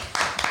 Congratulations. But,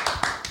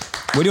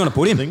 where do you want to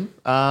put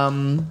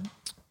him?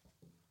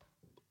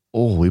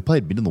 we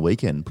played mid on the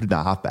weekend. Put him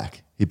at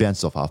halfback. He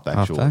bounced off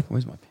halfback. Sure. Halfback.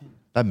 Where's my pen?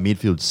 That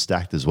midfield's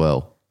stacked as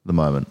well at the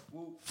moment.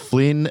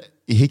 Flynn,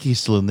 Hickey's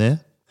still in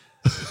there.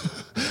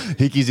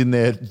 Hickey's in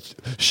there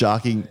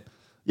sharking.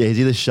 Yeah, he's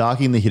either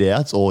sharking the hit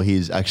outs or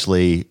he's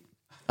actually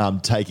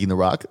taking the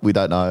ruck. We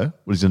don't know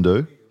what he's going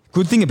to do.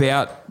 Good thing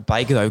about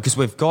Baker, though, because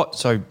we've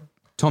got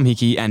Tom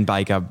Hickey and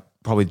Baker,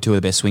 probably 2 of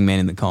the best swingmen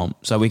in the comp.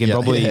 So we can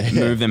probably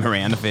move them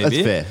around a fair That's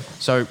bit. fair.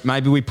 So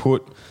maybe we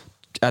put,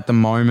 at the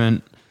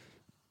moment,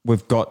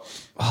 we've got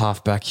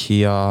halfback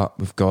here.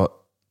 We've got,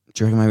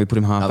 do you reckon maybe we put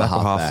him halfback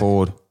or half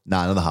forward?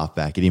 No, another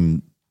halfback. Get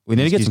him. We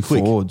need to get he's some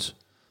quick. forwards.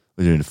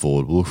 We're doing a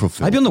forward. We'll look for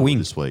a Maybe on the forward wing.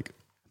 this week.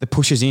 That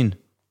pushes in.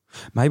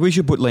 Maybe we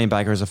should put Liam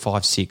Baker as a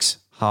 5'6",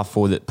 half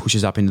forward that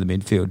pushes up into the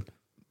midfield.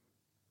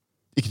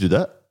 You can do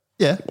that.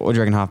 Yeah. What do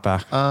you reckon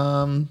halfback?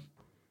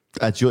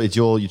 It's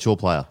your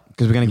player.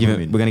 Because we're going to You give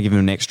put him, we're going to give him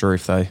an extra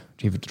if they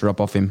drop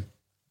off him.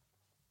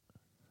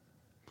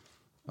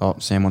 Oh,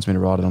 Sam wants me to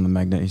write it on the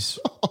magnet.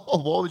 Oh,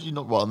 why would you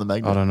not write on the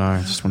magnet? I don't know.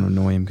 I just want to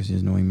annoy him because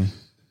he's annoying me.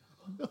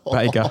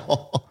 Baker.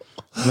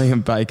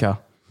 Liam Baker.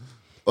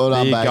 Well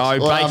done, There you Bakes.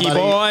 go, Well done, Bakey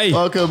buddy. boy.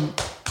 Welcome.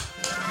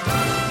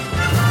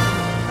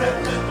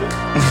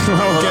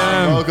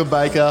 Welcome. Welcome,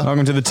 Baker.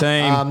 Welcome to the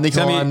team. Nick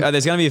Hine.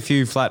 There's going to be a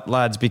few flat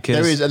lads because...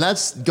 There is, and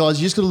that's, guys,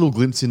 you just got a little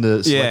glimpse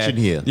into selection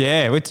here.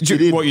 Yeah.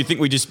 did. What, you think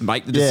we just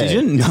make the Yeah.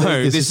 decision? This No,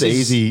 is this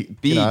easy.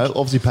 big.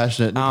 Obviously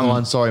passionate. Nick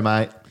Hine, sorry,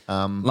 mate.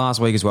 Last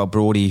week as well,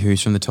 Brody,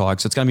 who's from the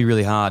Tigers. So it's going to be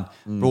really hard.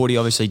 Brody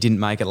obviously didn't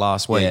make it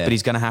last week, Yeah. but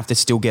he's going to have to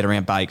still get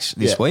around Bakes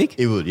this Yeah, week.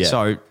 he would, yeah.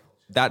 So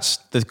that's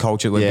the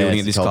culture we're Yeah, building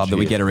it's at this the club, that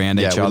we culture get around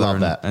here. each Yeah, we other love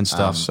and, that. and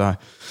stuff. So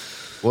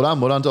Well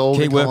done to all.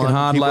 keep working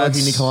hard, keep lads.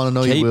 Working, Nicola, I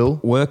know keep you will.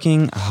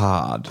 working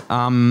hard.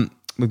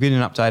 We've been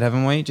an update,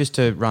 haven't we? Just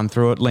to run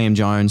through it. Liam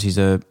Jones, he's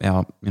our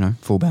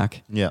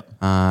fullback. Yeah.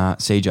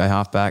 CJ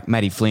halfback,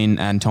 Matty Flynn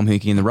and Tom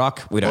Hookey in the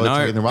ruck. We don't Both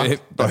know. in the ruck.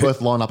 They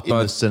both line up in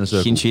the centre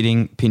circle. Pinch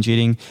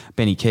hitting.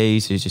 Benny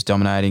Keys, who's just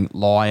dominating.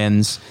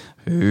 Lyons,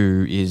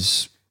 who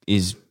is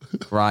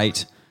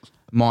great.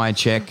 Maya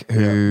Czech,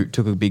 who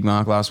took a big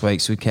mark last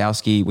week.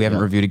 Switkowski, we haven't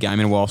reviewed a game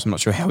in a while, so I'm not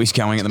sure how he's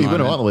going at the He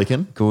moment. went all right on the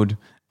weekend. Good.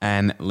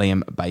 And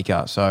Liam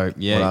Baker. So,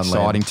 yeah, Well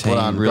done, exciting Liam. team.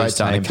 Well done, Really great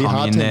starting team. to Be a come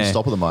hard in team there. to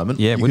stop at the moment.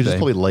 Yeah, it you would could just be.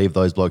 probably leave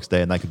those blokes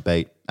there and they could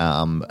beat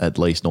at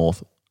least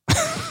North,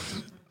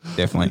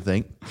 Definitely. I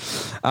think.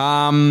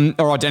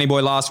 All right, Danny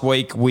Boy, last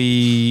week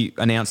we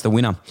announced the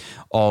winner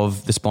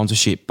of the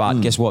sponsorship, but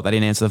guess what? They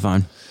didn't answer the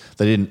phone.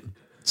 They didn't.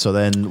 So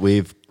then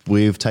we've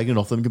taken it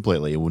off them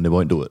completely and we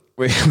won't do it.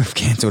 We've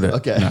cancelled it.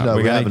 Okay. No,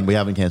 we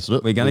haven't cancelled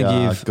it. We're going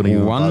to give it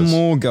a one buzz.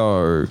 more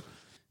go.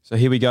 So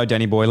here we go,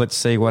 Danny Boy. Let's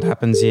see what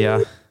happens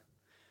here.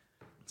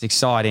 It's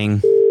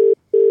exciting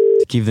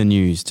to give the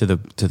news to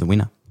the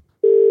winner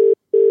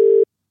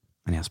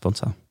and our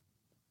sponsor.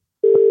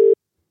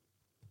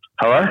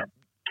 Hello?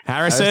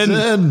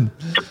 Harrison.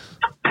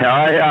 How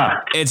are ya?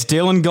 It's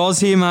Dylan Goz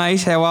here,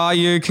 mate. How are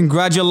you?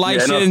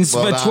 Congratulations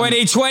well for done.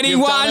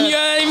 2021.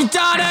 You've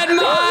done it,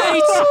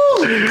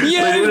 mate.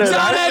 You've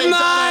done it,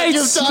 mate.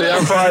 The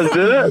umpires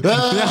did it?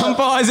 The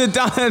umpires have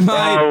done it,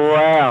 mate. Oh,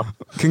 wow.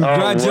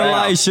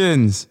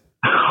 Congratulations.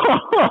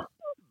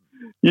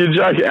 You're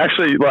joking.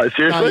 Actually, like,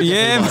 seriously?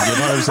 Yeah. You're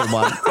 100%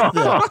 won.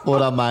 Yeah. Well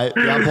done, mate.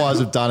 The umpires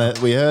have done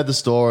it. We heard the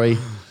story.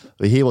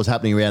 We hear what's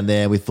happening around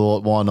there. We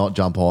thought, why not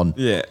jump on?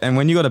 Yeah, and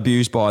when you got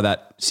abused by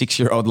that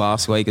 6-year-old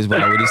last week as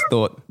well, we just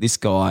thought this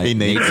guy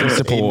needs some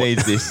support. He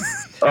needs this.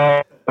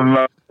 Oh,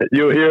 mate.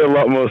 You'll hear a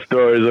lot more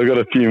stories. I've got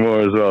a few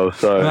more as well.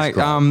 So, Mate,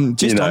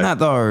 just on that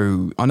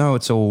though, I know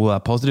it's all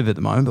positive at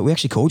the moment, but we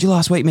actually called you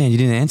last week, man. You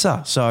didn't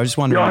answer, so I just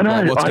wondering Yeah,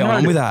 I know, what's going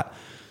on with that.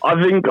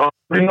 I think I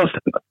was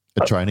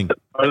A training.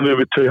 a little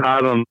bit too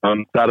hard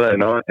on Saturday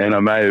night, and I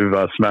may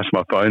have smashed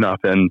my phone up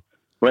and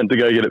went to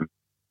go get it.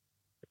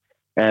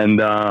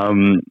 And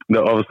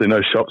obviously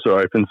no shops are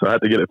open, so I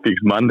had to get it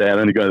fixed Monday. I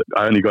only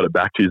got it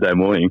back Tuesday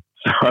morning.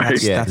 So That's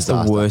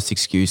disaster. the worst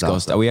excuse,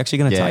 guys. Are we actually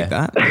going to take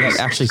that? Is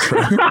that actually true?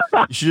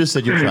 You should have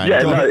said you're training.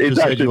 Yeah, no, it's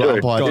Just said actually you were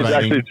true. umpire It's training.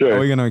 actually true. Are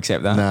we going to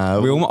accept that?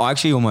 No. I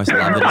actually almost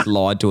love that it's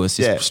lied to us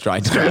just Yeah.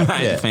 straight through,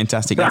 mate. Yeah.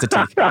 Fantastic. That's a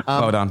tick.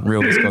 Well done.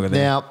 Real disclosure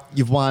there. Now,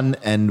 you've won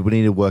and we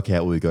need to work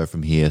out where we go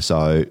from here.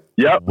 So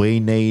Yep. we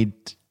need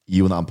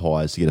you and the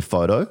umpires to get a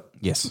photo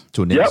Yes.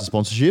 to announce Yep. the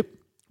sponsorship.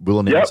 We'll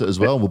announce Yep. it as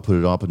well. And we'll put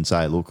it up and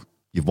say, look,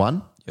 you've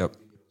won. Yep.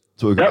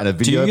 So we've got a Do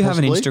video you have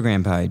an possibly.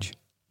 Instagram page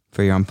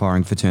for your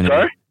umpiring fraternity?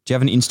 Sorry? Do you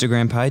have an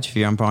Instagram page for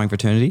your umpiring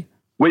fraternity?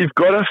 We've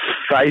got a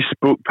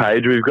Facebook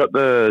page. We've got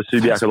the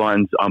Subiaco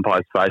Lions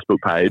Umpires Facebook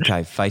page.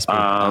 Okay,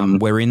 Facebook.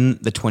 We're in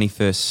the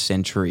 21st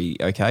century.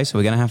 Okay, so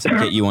we're going to have to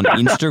get you on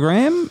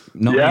Instagram.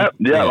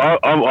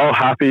 I'll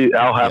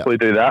happily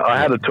do that. I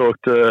had a talk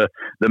to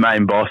the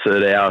main boss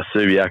at our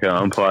Subiaco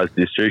Umpires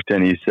District,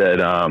 and he said,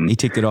 He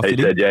ticked it off. he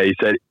Did said, yeah, he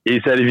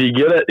said if you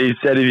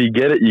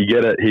get it, you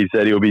get it. He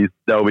said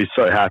they'll be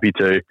so happy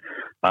to.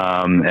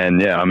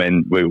 And yeah, I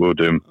mean, we will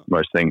do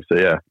most things. So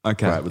yeah.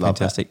 Okay, Great, we love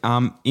fantastic.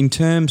 In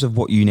terms of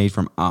what you need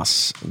from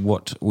us,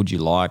 what would you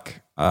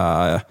like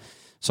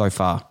so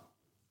far?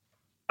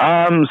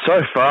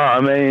 So far,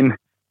 I mean,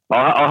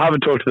 I'll have a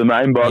talk to the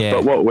main boss, Yeah.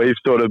 but what we've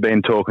sort of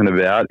been talking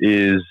about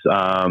is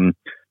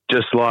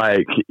just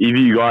like if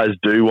you guys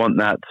do want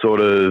that sort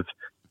of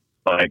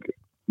like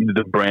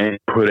the brand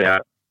put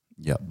out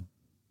Yep.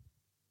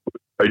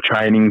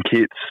 training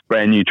kits,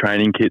 brand new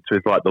training kits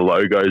with like the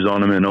logos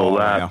on them and all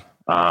that. Yeah.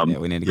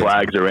 We need to get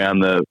Flags around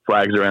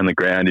the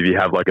ground. If you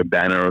have like a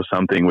banner or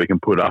something, we can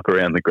put up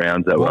around the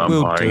grounds that What we're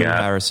we'll umpiring do, at.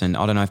 Harrison,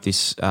 I don't know if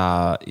this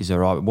is all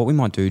right. What we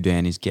might do,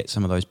 Dan, is get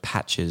some of those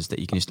patches that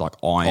you can just like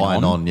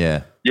iron on.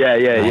 Yeah.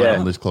 Yeah.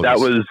 on those clothes. That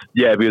was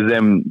because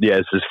then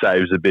it just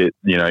saves a bit,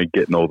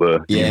 getting all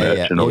the new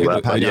merch and all We'll that.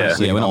 get the But patches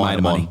yeah, Yeah, we're not and made iron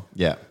of them money. on.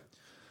 Yeah.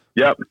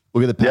 yep.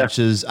 We'll get the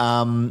patches.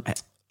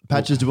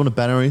 Patches, do you want a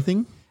banner or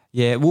anything?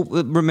 Yeah, well,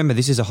 remember,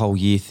 this is a whole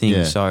year thing,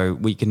 Yeah. so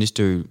we can just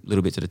do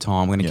little bits at a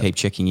time. We're going to keep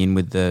checking in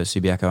with the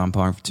Subiaco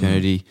umpiring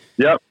fraternity,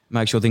 Yep.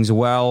 make sure things are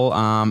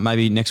well.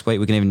 Maybe next week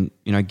we can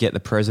even, get the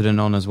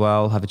president on as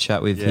well, have a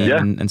chat with him Yeah.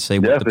 and see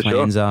what Yeah, the for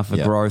plans sure. are for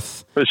Yeah.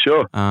 growth. For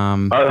sure.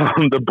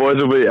 The boys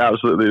will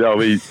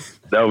be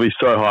they'll be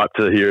so hyped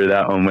to hear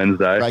that on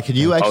Wednesday. Right, can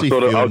you actually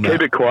I'll film keep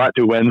that? it quiet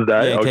till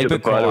Wednesday. Yeah, I'll keep get the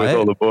it photo with quiet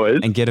all the boys.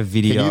 and get a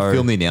video. Can you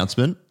film the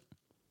announcement?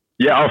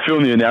 Yeah, I'll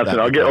film the announcement. That'd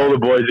I'll be get great. all the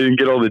boys in,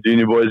 get all the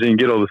junior boys in,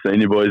 get all the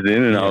senior boys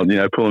in, and I'll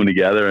pull them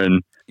together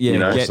and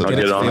Yeah, I'll get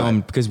it on it.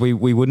 filmed because we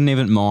wouldn't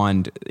even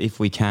mind if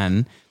we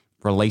can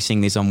releasing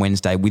this on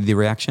Wednesday with the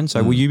reaction.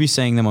 So will you be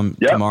seeing them on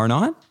Yep. tomorrow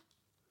night?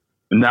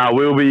 No,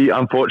 we'll be.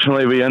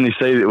 Unfortunately, we only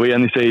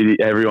see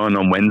everyone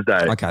on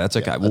Wednesday. Okay, that's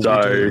okay.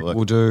 Yeah,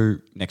 We'll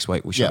do next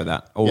week. We'll show Yeah.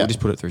 that, or Yeah. we'll just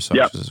put it through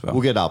socials as well.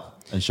 We'll get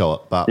up and show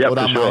it. But Yep, well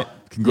done, for sure. mate.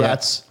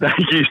 Congrats.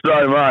 Thank you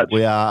so much.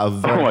 We are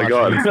very Oh my much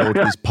God. looking forward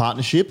to this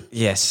partnership.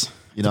 Yes.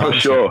 You know, For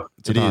sure.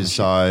 It is.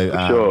 So,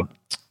 sure.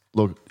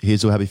 look,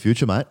 here's to a happy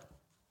future, mate.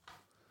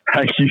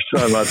 Thank you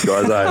so much,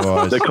 guys.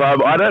 worries. The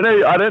club. I don't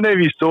know if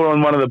you saw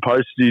on one of the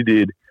posts you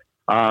did.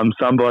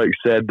 Some bloke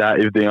said that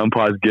if the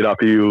umpires get up,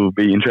 he will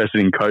be interested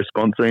in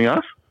co-sponsoring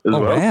us as Oh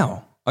well.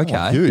 wow. Okay.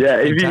 Oh, huge. Yeah,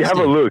 if you have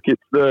Fantastic. a look,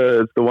 it's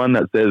the one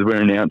that says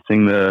we're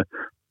announcing the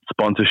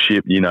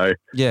sponsorship. You know,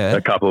 Yeah.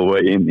 a couple of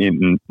weeks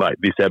in like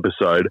this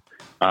episode,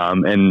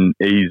 and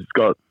he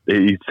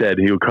said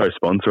he'll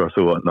co-sponsor us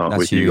or whatnot That's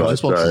with you huge. guys.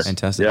 Sponsors. So,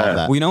 Fantastic. Yeah.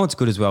 that. Well, you know what's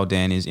good as well,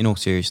 Dan, is in all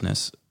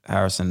seriousness,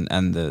 Harrison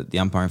and the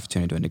umpiring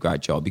fraternity are doing a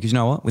great job because you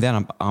know what?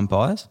 Without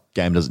umpires,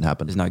 Game doesn't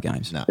happen. there's no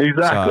games. No.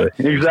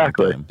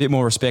 Exactly. A bit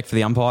more respect for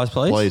the umpires,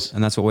 please. Please.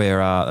 And that's what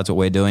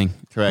we're doing.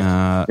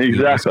 Correct.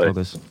 Exactly.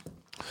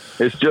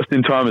 It's just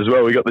in time as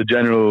well. We got the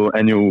general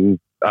annual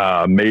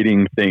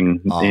meeting thing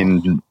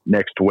in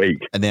next week.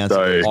 Announcing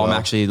So it as well. I'm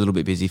actually a little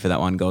bit busy for that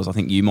one, guys. I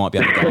think you might be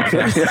able to go up for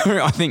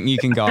that. I think you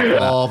can go up for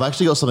that. Oh, I've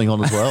actually got something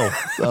on as well.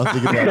 I was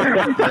thinking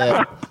about it.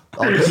 Yeah.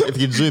 If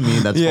you can zoom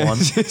in, that's Yeah, fine.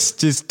 just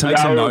take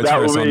some notes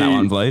for us on that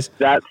one, please.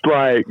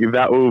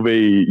 That will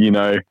be, you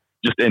know,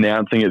 just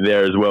announcing it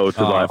there as well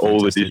to Oh, like all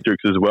the fantastic.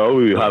 districts as well.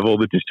 We have all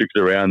the districts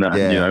around that.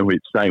 Yeah. You know, we're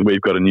saying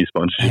we've got a new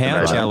sponsorship. How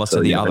and jealous so,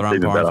 are the you know, other it's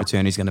even umpiring better.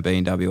 fraternities going to be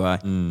in WA?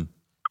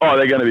 Oh,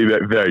 they're going to be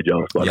very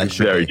jealous. Like, They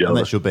should very be. And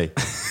they jealous. should be.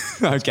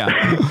 Okay.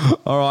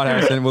 All right,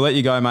 Harrison. We'll let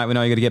you go, mate. We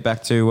know you got to get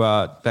back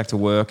to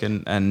work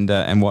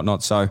and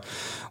whatnot. So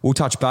we'll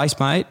touch base,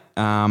 mate.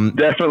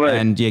 Definitely.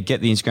 And yeah,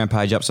 get the Instagram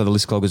page up so the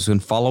list cloggers can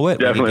follow it.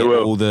 Definitely we can get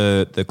will. all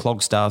the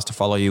clog stars to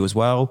follow you as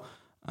well.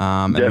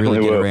 And Definitely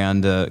really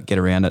will. get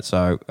around it.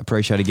 So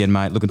appreciate it again,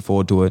 mate. Looking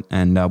forward to it,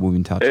 and we'll be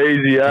in touch.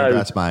 Easy as.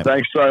 Congrats, mate.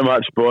 Thanks so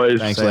much, boys.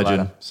 Thanks, See you legend.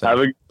 later. See Have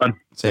a good one.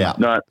 See ya.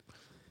 Night.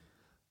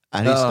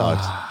 And he's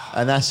stoked.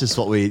 And that's just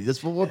what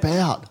we're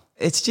about.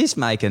 It's just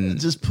making,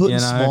 Just putting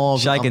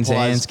smiles on shaking umpires'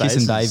 hands,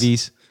 kissing faces.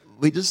 babies.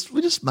 We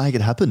just make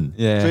it happen.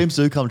 Yeah. Dreams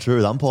do come true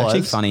with umpires.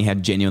 Actually, funny how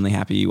genuinely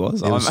happy he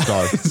was. It was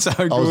stoked. so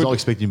good. I was not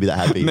expecting to be that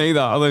happy. Neither.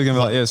 I was going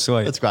to be like, yeah,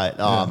 sweet. That's great.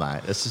 Oh,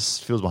 mate. It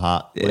just fills my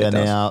heart. Yeah, we it are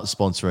does. now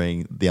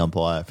sponsoring the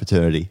umpire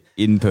fraternity.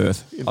 In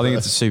Perth. I think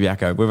it's a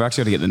Subiaco. We've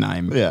actually got to get the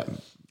name. Yeah.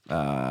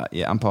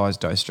 Umpires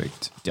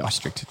District.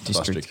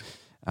 District.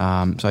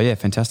 So yeah,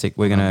 fantastic.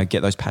 We're going to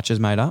get those patches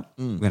made up.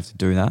 We're going to have to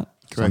do that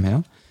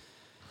somehow.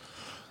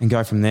 And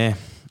go from there.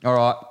 All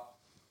right.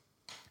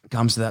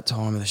 Comes to that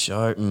time of the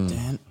show.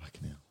 Dan.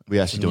 We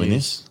actually doing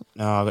this?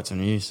 No, I've got some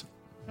news.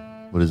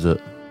 What is it?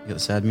 You got the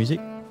sad music?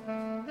 You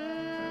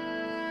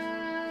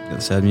got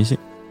the sad music?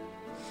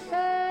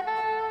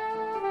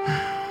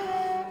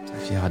 It's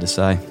actually hard to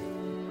say.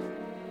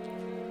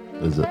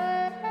 What is it?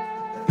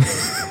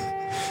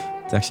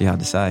 It's actually hard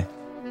to say.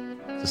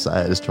 Just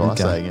say it. Just try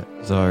Okay. saying it.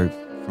 So,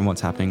 from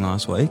what's happening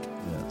last week,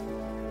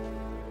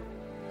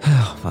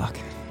 oh fuck,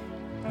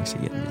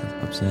 actually getting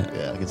upset.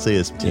 Yeah, I can see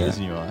there's some tears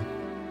in your eye.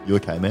 You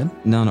okay, man?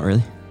 No, not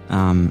really.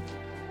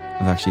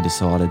 I've actually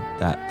decided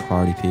that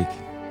priority pick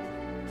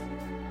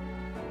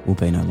will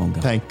be no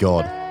longer. Thank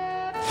God.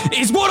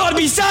 Is what I'd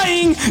be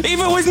saying if it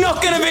was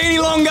not going to be any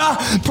longer.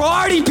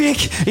 Priority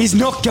pick is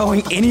not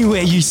going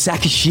anywhere, you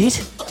sack of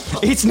shit.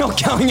 It's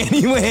not going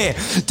anywhere.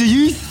 Do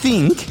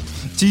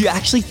you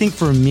actually think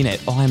for a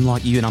minute I'm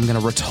like you and I'm going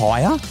to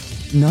retire?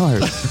 No.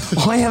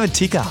 I have a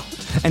ticker.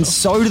 And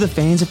so do the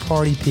fans of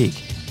Priority Pick.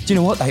 Do you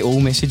know what? They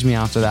all messaged me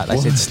after that. They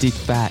said, stick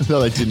back.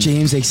 No, they didn't.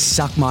 GMZ,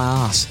 suck my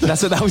ass.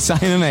 That's what they were saying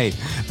to me.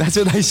 That's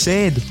what they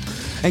said.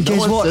 And No guess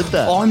one what? said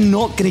that. I'm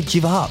not going to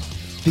give up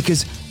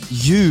because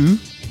you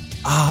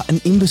are an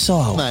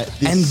imbecile. Mate,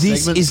 this and this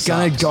segment is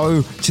going to sucks.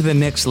 go to the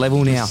next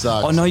level now.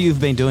 sucks. I know you've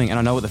been doing, and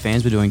I know what the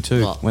fans were doing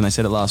too What? when they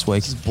said it last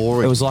week. is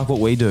boring. It was like what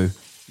we do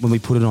when we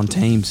put it on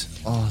Teams.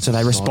 Oh, so they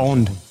it's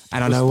respond. horrible.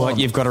 And I know what?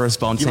 Respond. You've got a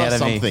response Give out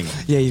us of me. something.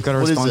 Yeah, you've got a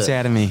What is response it?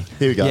 out of me.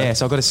 Here we go. Yeah,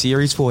 so I've got a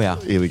series for you.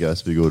 Here we go.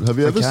 It's be good. Have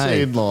you ever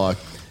Okay. seen like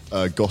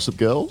Gossip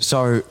Girl?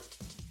 So,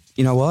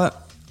 you know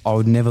what? I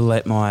would never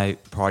let my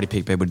priority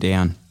pick people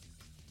down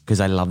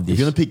because I love this. If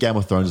you're gonna pick Game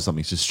of Thrones or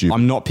something, it's just stupid.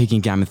 I'm not picking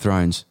Game of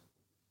Thrones.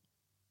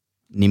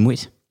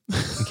 Nimwit.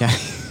 Okay.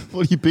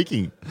 What are you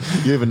picking?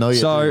 You don't even know yet.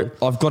 do So you?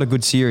 I've got a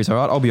good series, all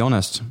right? I'll be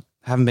honest.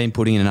 Haven't been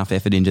putting in enough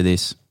effort into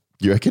this.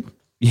 You reckon?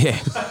 Yeah.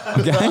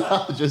 Okay.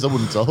 Just I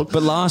wouldn't told.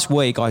 But last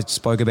week I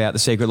spoke about The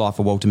Secret Life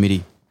of Walter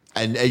Mitty.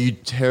 And are you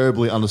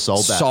terribly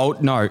undersold that?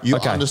 Sold? No. You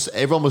Okay.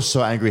 everyone was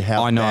so angry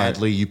how I know.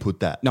 badly you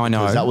put that. No, I know.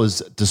 Because that was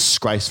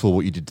disgraceful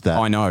what you did to that.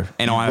 I know.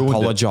 And You I ruined it.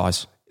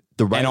 apologise.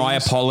 The And I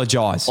ratings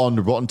apologise. on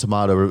Rotten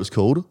Tomato, whatever it was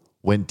called,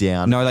 went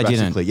down. No, they didn't.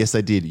 drastically. Yes,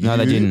 they did. No,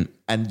 they didn't.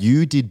 And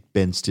you did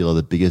Ben Stiller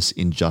the biggest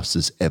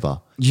injustice ever.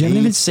 You haven't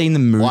even seen the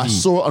movie. I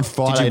saw it on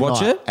Friday Did you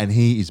watch night, it? and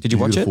he is Did you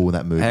watch beautiful it? in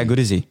that movie. How good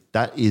is he?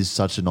 That is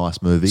such a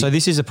nice movie. So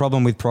this is a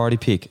problem with Priority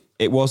Pick.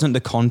 It wasn't the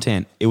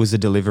content, it was the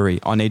delivery.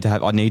 I need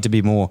to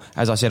be more.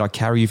 As I said, I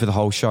carry you for the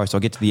whole show, so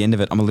I get to the end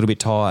of it, I'm a little bit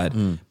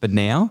tired. But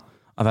now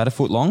I've had a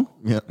foot long.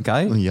 Yeah.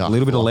 Okay. Yeah, A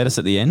little bit of falafel. lettuce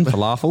at the end,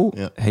 falafel,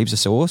 Yeah. heaps of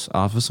sauce.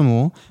 Ask for some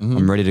more.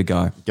 I'm ready to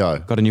go. Go.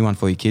 Got a new one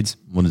for you kids.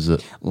 What is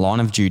it? Line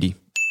of Duty.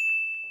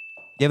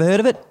 You ever heard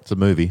of it? It's a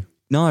movie.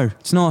 No,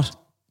 it's not.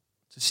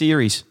 It's a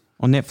series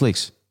on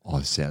Netflix. Oh,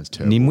 this sounds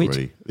terrible Nimwit.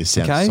 already. This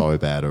sounds Okay. so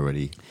bad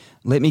already.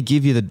 Let me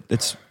give you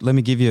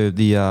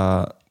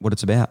the what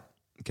it's about.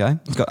 Okay,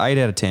 it's got 8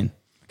 out of 10.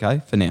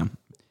 Okay, for now.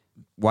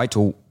 Wait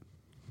till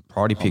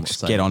Priority Picks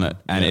saying get on it,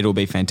 and yeah. it'll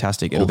be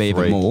fantastic. It'll All be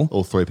three, even more.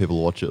 All 3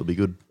 people watch it. It'll be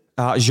good.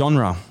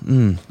 Genre.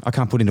 I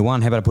can't put into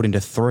one. How about I put into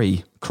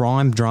 3?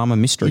 Crime, drama,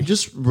 mystery. You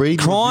just read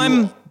Crime,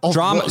 review of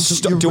drama. what-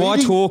 Stop. you're Do I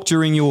reading- talk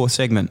during your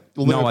segment?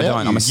 Well, no, they're I about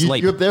don't. you. I'm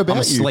asleep. They're about I'm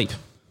you. asleep.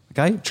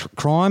 Okay.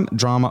 Crime,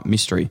 drama,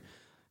 mystery.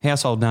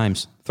 Household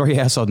names. 3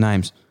 household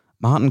names.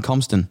 Martin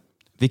Compston,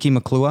 Vicky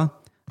McClure,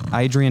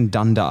 Adrian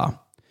Dundar.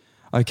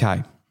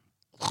 Okay.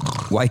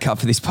 Wake up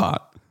for this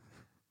part.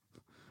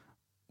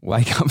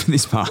 Wake up for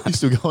this part. You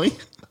still going?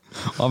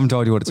 I haven't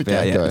told you what it's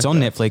about yet. go. It's on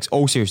Netflix.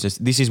 All seriousness,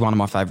 this is one of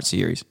my favourite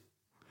series.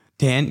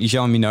 Dan, you're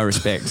showing me no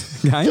respect.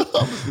 Okay,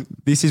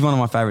 this is one of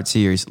my favourite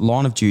series.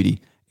 Line of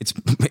Duty.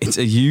 It's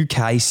a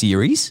UK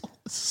series.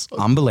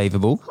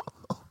 Unbelievable.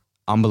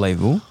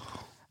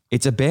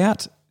 It's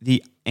about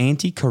the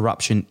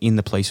anti-corruption in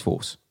the police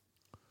force.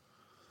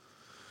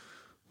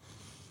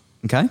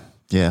 Okay,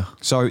 Yeah.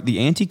 so the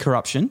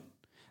anti-corruption,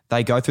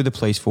 they go through the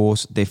police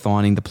force. They're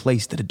finding the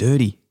police that are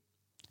dirty.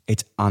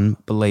 It's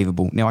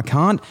unbelievable. Now, I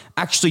can't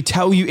actually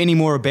tell you any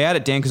more about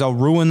it, Dan, because I'll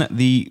ruin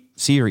the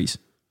series.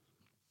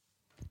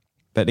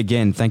 But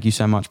again, thank you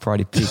so much,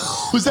 Priority Pick.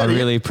 Was that I it?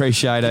 really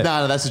appreciate it.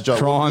 No, that's a joke.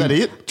 Crime, Was that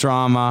it?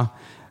 drama,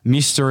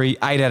 mystery,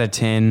 8 out of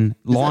 10.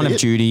 Line of it?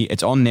 Duty.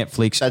 It's on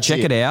Netflix. That's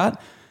Check it. it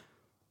out.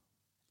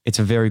 It's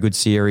a very good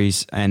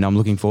series, and I'm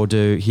looking forward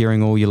to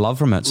hearing all your love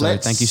from it. So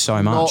thank you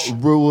so much.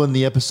 Not ruin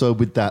the episode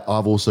with that.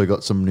 I've also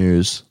got some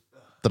news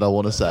that I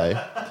want to say.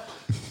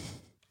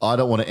 I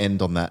don't want to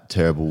end on that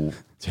terrible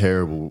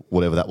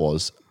whatever that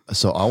was.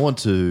 So I want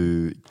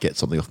to get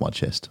something off my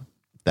chest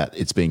that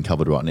it's being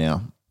covered right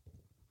now.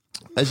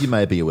 As you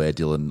may be aware,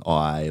 Dylan,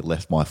 I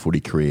left my footy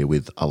career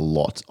with a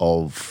lot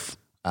of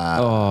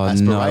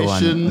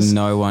aspirations,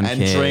 no one and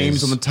cares.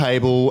 dreams on the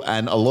table,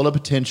 and a lot of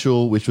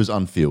potential which was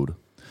unfilled.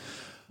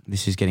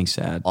 This is getting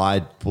sad. I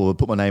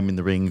put my name in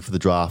the ring for the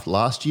draft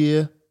last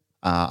year.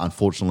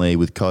 Unfortunately,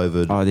 with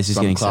COVID, Oh, this is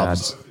some getting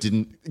clubs sad.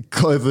 didn't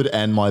COVID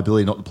and my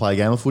ability not to play a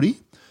game of footy.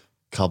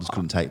 Clubs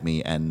couldn't take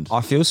me, and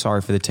I feel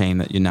sorry for the team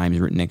that your name is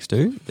written next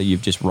to, that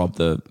you've just robbed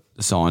the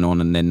sign on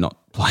and then not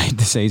played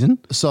the season.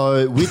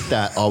 so with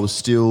that, I was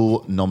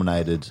still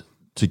nominated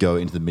to go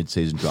into the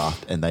mid-season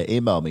draft, and they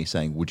emailed me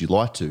saying, "Would you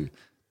like to?"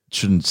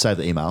 Shouldn't say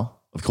the email.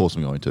 Of course,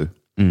 I'm going to.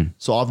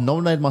 So I've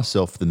nominated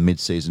myself for the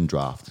mid-season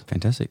draft.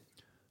 Fantastic.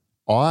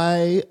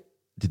 I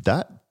did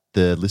that.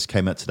 The list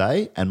came out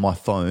today, and my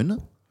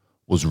phone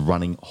was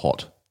running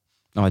hot.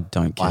 I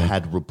don't care. I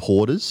had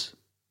reporters.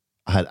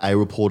 I had a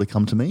reporter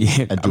come to me.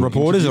 yeah, and do an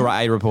reporters interview. or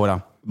a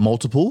reporter?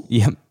 Multiple.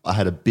 Yep. I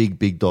had a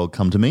big dog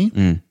come to me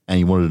and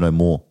he wanted to know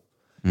more.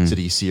 He said,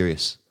 "Are you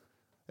serious?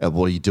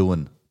 What are you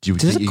doing? Do you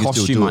Does think it you can cost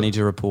still you do money it?"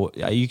 to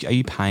report? Are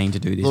you paying to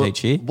do this Well,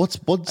 each year? What's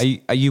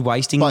Are you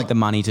wasting Like- the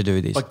money to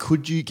do this? like?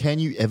 Can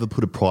you ever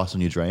put a price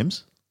on your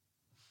dreams?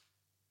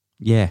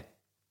 yeah,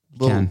 you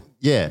Well, can.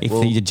 yeah, If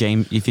well, your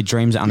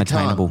dreams are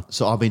unattainable. Can't.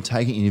 So I've been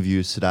taking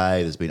interviews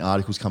today. There's been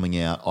articles coming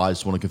out. I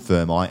just want to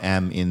confirm I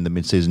am in the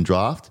mid-season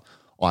draft.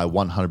 I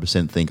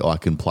 100% think I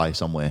can play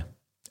somewhere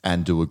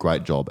and do a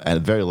great job. And at the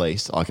very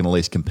least, I can at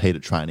least compete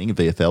at training at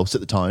VFL,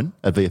 set the tone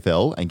at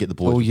VFL, and get the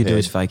boys All you do prepared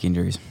is fake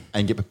injuries.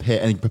 and get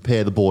prepared and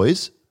prepare the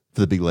boys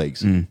for the big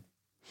leagues.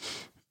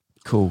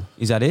 Cool.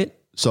 Is that it?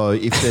 So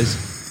if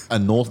there's a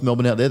North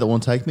Melbourne out there that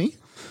want to take me,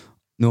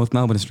 North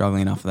Melbourne is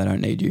struggling enough; they don't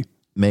need you.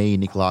 me,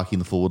 Nick Larkey in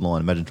the forward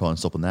line. Imagine trying to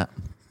stop on that.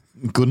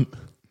 Couldn't.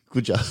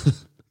 Could ya?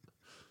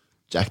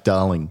 Jack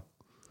Darling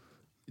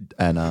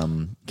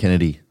and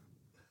Kennedy.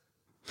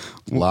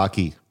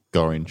 Larkey,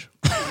 Gorringe.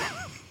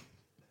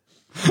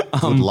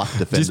 Good luck,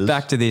 defenders. Just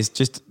back to this.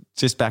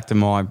 Just back to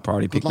my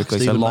priority pick luck,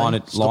 quickly. So Stephen, line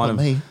mate. of Stop line at of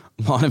me.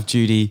 Line of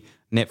Duty,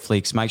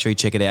 Netflix. Make sure you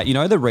check it out. You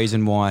know the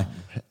reason why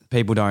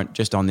people don't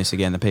just on this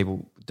again. The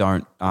people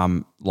don't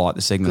like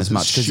the segment as 'Cause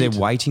much it's because they're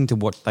shit. waiting to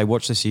watch. They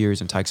watch the series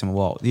and it takes them a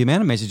while. The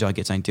amount of message I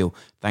get saying, "Dill,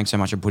 thanks so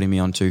much for putting me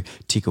on to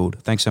Tickled.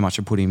 Thanks so much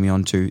for putting me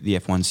on to the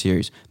F1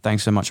 series.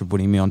 Thanks so much for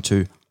putting me on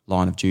to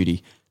Line of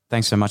Duty.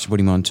 Thanks so much for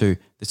putting me on to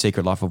The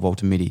Secret Life of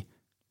Walter Mitty."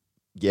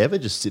 You ever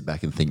just sit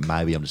back and think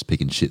maybe I'm just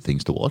picking shit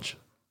things to watch?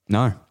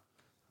 No,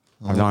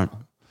 I don't.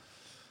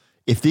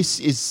 If this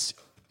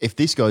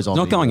goes on, It's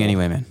not going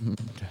anymore- anywhere, man.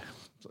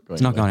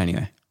 It's not going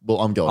anywhere. Well,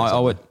 I'm going. I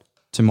owe it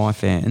to my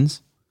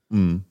fans,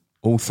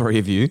 all 3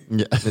 of you,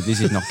 Yeah. that this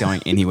is not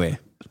going anywhere.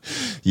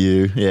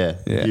 You, yeah.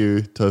 Yeah.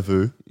 You,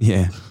 Tofu.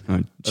 Yeah, I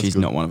mean, she's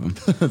good. not one of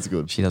them. That's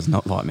good. She does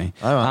not like me.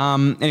 All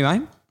right.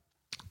 Anyway,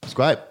 It's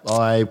great.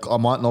 I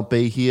might not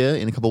be here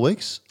in a couple of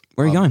weeks.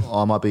 where are you going?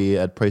 I might be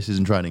at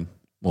pre-season training.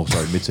 Well,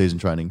 sorry, mid-season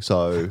training.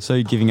 So So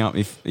you're giving up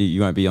if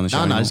you won't be on the show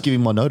no, anymore? just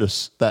giving my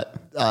notice that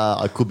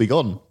I could be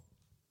gone.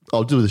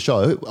 I'll do the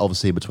show,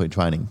 obviously, between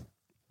training.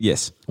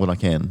 Yes. when I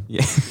can.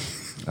 Yeah.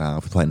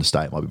 If we play in the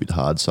state, it might be a bit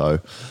hard. So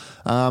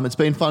it's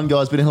been fun,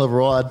 guys. Been a hell of a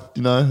ride.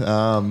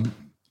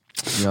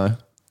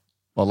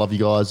 I love you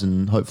guys,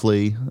 and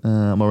hopefully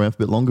I'm around for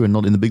a bit longer and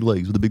not in the big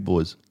leagues with the big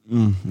boys.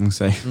 We'll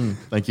see.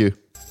 Thank you.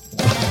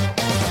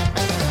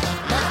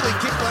 Buckley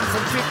kicked one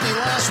from 50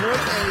 last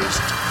week and he's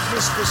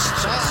missed the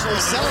start.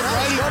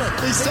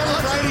 He's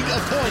celebrating a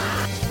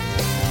point.